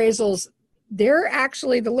money appraisals,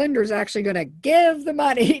 the lender's actually going to give the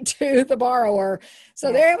money to the borrower.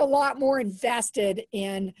 So they have a lot more invested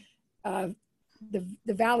in the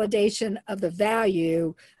validation of the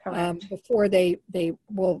value before they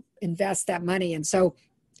will invest that money. And so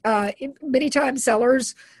many times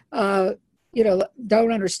sellers,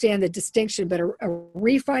 don't understand the distinction, but a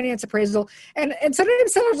refinance appraisal. And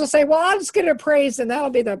sometimes sellers will say, well, I'll just get it appraised and that'll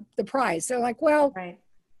be the price. So like, well,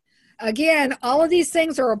 again, all of these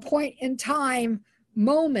things are a point in time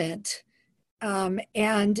moment.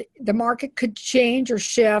 And the market could change or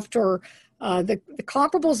shift, or the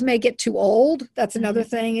comparables may get too old. That's another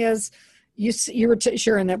thing is you were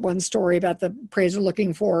sharing that one story about the appraiser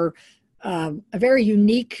looking for a very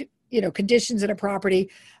unique, conditions in a property,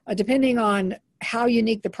 depending on how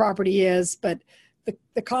unique the property is. But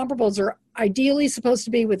the comparables are ideally supposed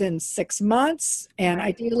to be within 6 months, and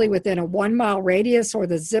ideally within a 1 mile radius, or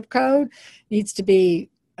the zip code needs to be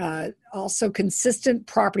also consistent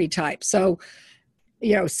property type. So,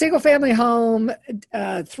 single family home,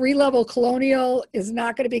 3-level colonial is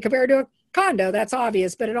not going to be compared to a condo. That's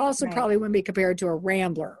obvious, but it also probably wouldn't be compared to a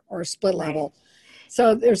rambler or a split level.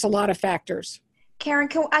 So there's a lot of factors. Karen,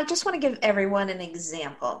 I just want to give everyone an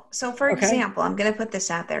example. So for example, I'm going to put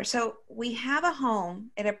this out there. So we have a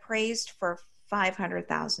home, it appraised for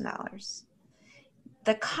 $500,000.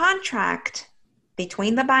 The contract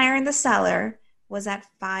between the buyer and the seller was at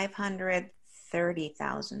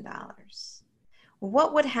 $530,000.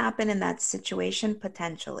 What would happen in that situation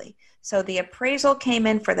potentially? So the appraisal came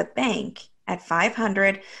in for the bank at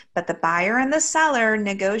 500, but the buyer and the seller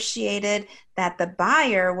negotiated that the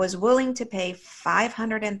buyer was willing to pay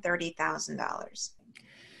 $530,000.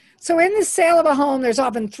 So in the sale of a home, there's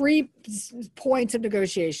often 3 points of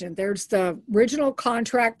negotiation. There's the original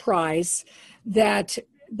contract price that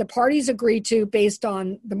the parties agree to based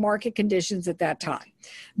on the market conditions at that time.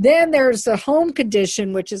 Then there's the home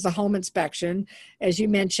condition, which is a home inspection, as you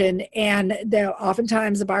mentioned, and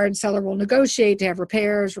oftentimes the buyer and seller will negotiate to have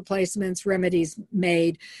repairs, replacements, remedies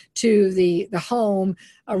made to the home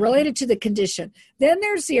related to the condition. Then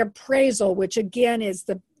there's the appraisal, which again is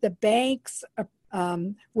the bank's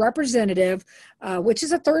representative, which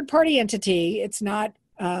is a third-party entity. It's not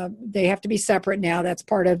they have to be separate now. That's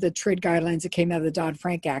part of the TRID guidelines that came out of the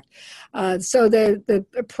Dodd-Frank Act. So the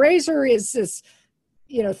appraiser is this,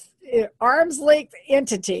 arm's length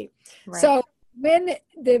entity. Right. So when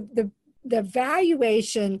the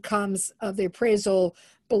valuation comes of the appraisal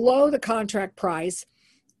below the contract price,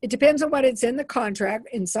 it depends on what it's in the contract.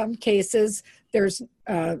 In some cases, there's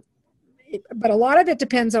but a lot of it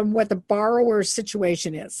depends on what the borrower's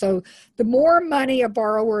situation is. So the more money a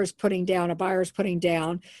borrower is putting down, a buyer is putting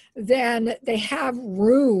down, then they have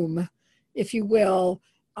room, if you will,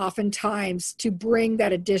 oftentimes to bring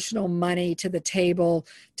that additional money to the table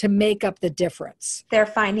to make up the difference. Their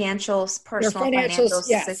personal financial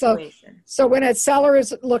situation. So when a seller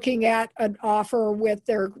is looking at an offer with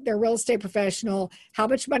their real estate professional, how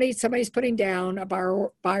much money somebody's putting down, a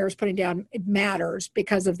buyer's putting down, it matters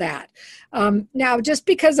because of that. Now, just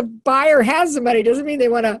because a buyer has the money doesn't mean they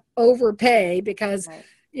want to overpay, because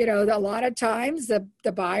a lot of times the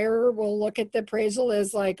buyer will look at the appraisal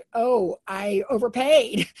as like, oh, I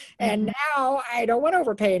overpaid and now I don't want to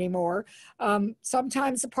overpay anymore.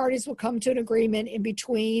 Sometimes the parties will come to an agreement in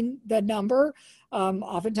between the number.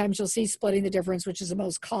 Oftentimes you'll see splitting the difference, which is the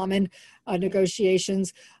most common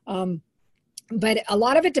negotiations. But a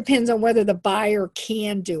lot of it depends on whether the buyer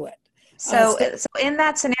can do it. So in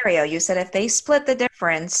that scenario, you said if they split the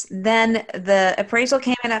difference, then the appraisal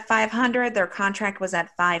came in at 500, their contract was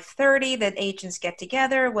at 530, the agents get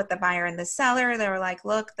together with the buyer and the seller. They were like,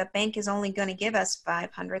 look, the bank is only going to give us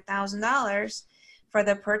 $500,000 for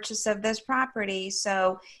the purchase of this property.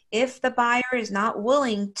 So if the buyer is not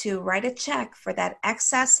willing to write a check for that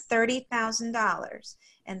excess $30,000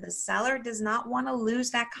 and the seller does not want to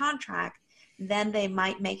lose that contract, then they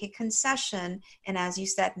might make a concession and, as you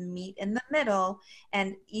said, meet in the middle,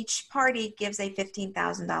 and each party gives a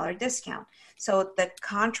 $15,000 discount. So the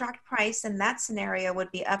contract price in that scenario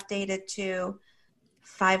would be updated to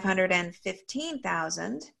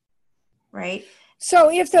 $515,000, right?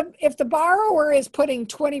 So if the borrower is putting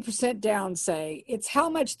 20% down, say, it's how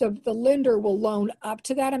much the lender will loan up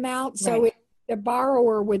to that amount. So the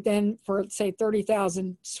borrower would then, for say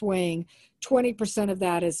 30,000 swing, 20% of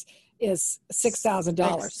that is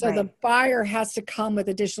 $6,000. So the buyer has to come with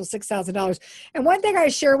additional $6,000. And one thing I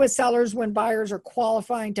share with sellers when buyers are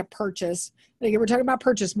qualifying to purchase, like we're talking about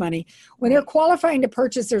purchase money, when they're qualifying to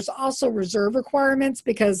purchase, there's also reserve requirements,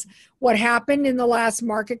 because what happened in the last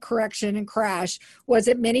market correction and crash was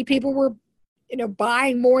that many people were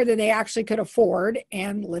buying more than they actually could afford,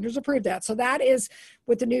 and lenders approved that. So that is,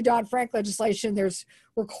 with the new Dodd-Frank legislation, there's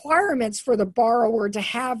requirements for the borrower to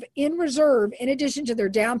have in reserve, in addition to their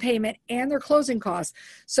down payment and their closing costs.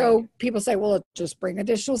 So people say, well, just bring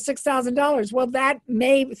additional $6,000. Well, that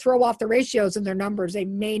may throw off the ratios and their numbers. They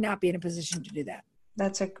may not be in a position to do that.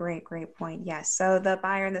 That's a great point. Yes. So the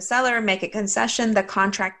buyer and the seller make a concession. The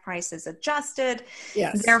contract price is adjusted.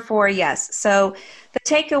 Yes. Therefore, yes. So the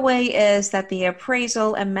takeaway is that the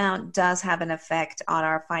appraisal amount does have an effect on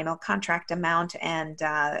our final contract amount, and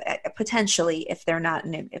potentially if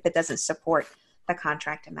it doesn't support the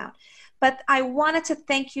contract amount. But I wanted to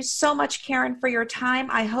thank you so much, Karen, for your time.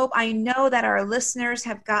 I know that our listeners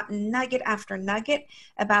have gotten nugget after nugget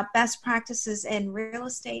about best practices in real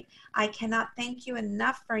estate. I cannot thank you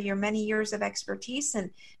enough for your many years of expertise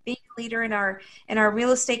and being a leader in our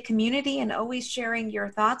real estate community, and always sharing your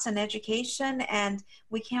thoughts and education. And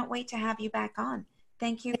we can't wait to have you back on.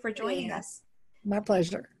 Thank you for joining us. My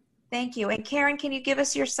pleasure. Thank you. And Karen, can you give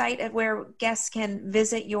us your site of where guests can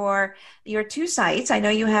visit your two sites? I know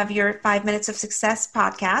you have your 5 Minutes of Success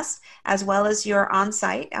podcast, as well as your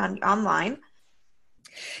on-site online.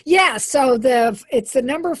 Yeah, so it's the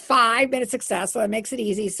number 5 Minute Success, so that makes it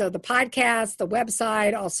easy. So the podcast, the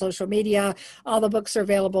website, all social media, all the books are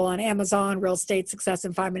available on Amazon: Real Estate Success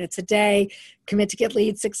in 5 Minutes a Day, Commit to Get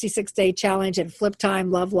Leads, 66-Day Challenge, and Flip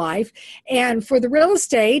Time, Love Life. And for the real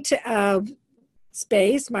estate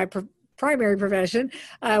space, my primary profession,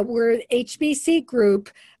 we're HBC Group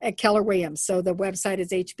at Keller Williams. So the website is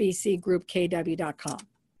hbcgroupkw.com.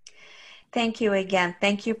 Thank you again.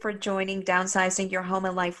 Thank you for joining Downsizing Your Home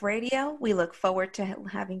and Life Radio. We look forward to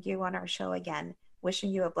having you on our show again.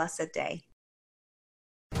 Wishing you a blessed day.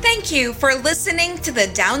 Thank you for listening to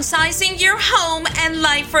the Downsizing Your Home and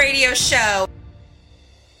Life Radio show.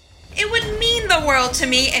 It would mean the world to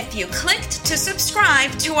me if you clicked to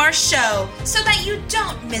subscribe to our show so that you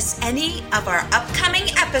don't miss any of our upcoming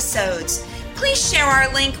episodes. Please share our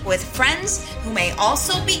link with friends who may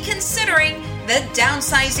also be considering the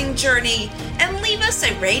downsizing journey, and leave us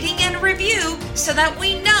a rating and review so that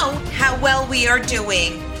we know how well we are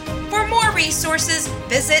doing. For more resources,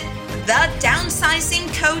 visit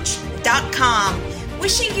thedownsizingcoach.com.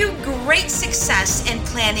 Wishing you great success in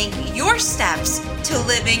planning your steps to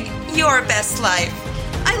living your best life.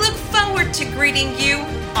 I look forward to greeting you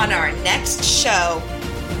on our next show.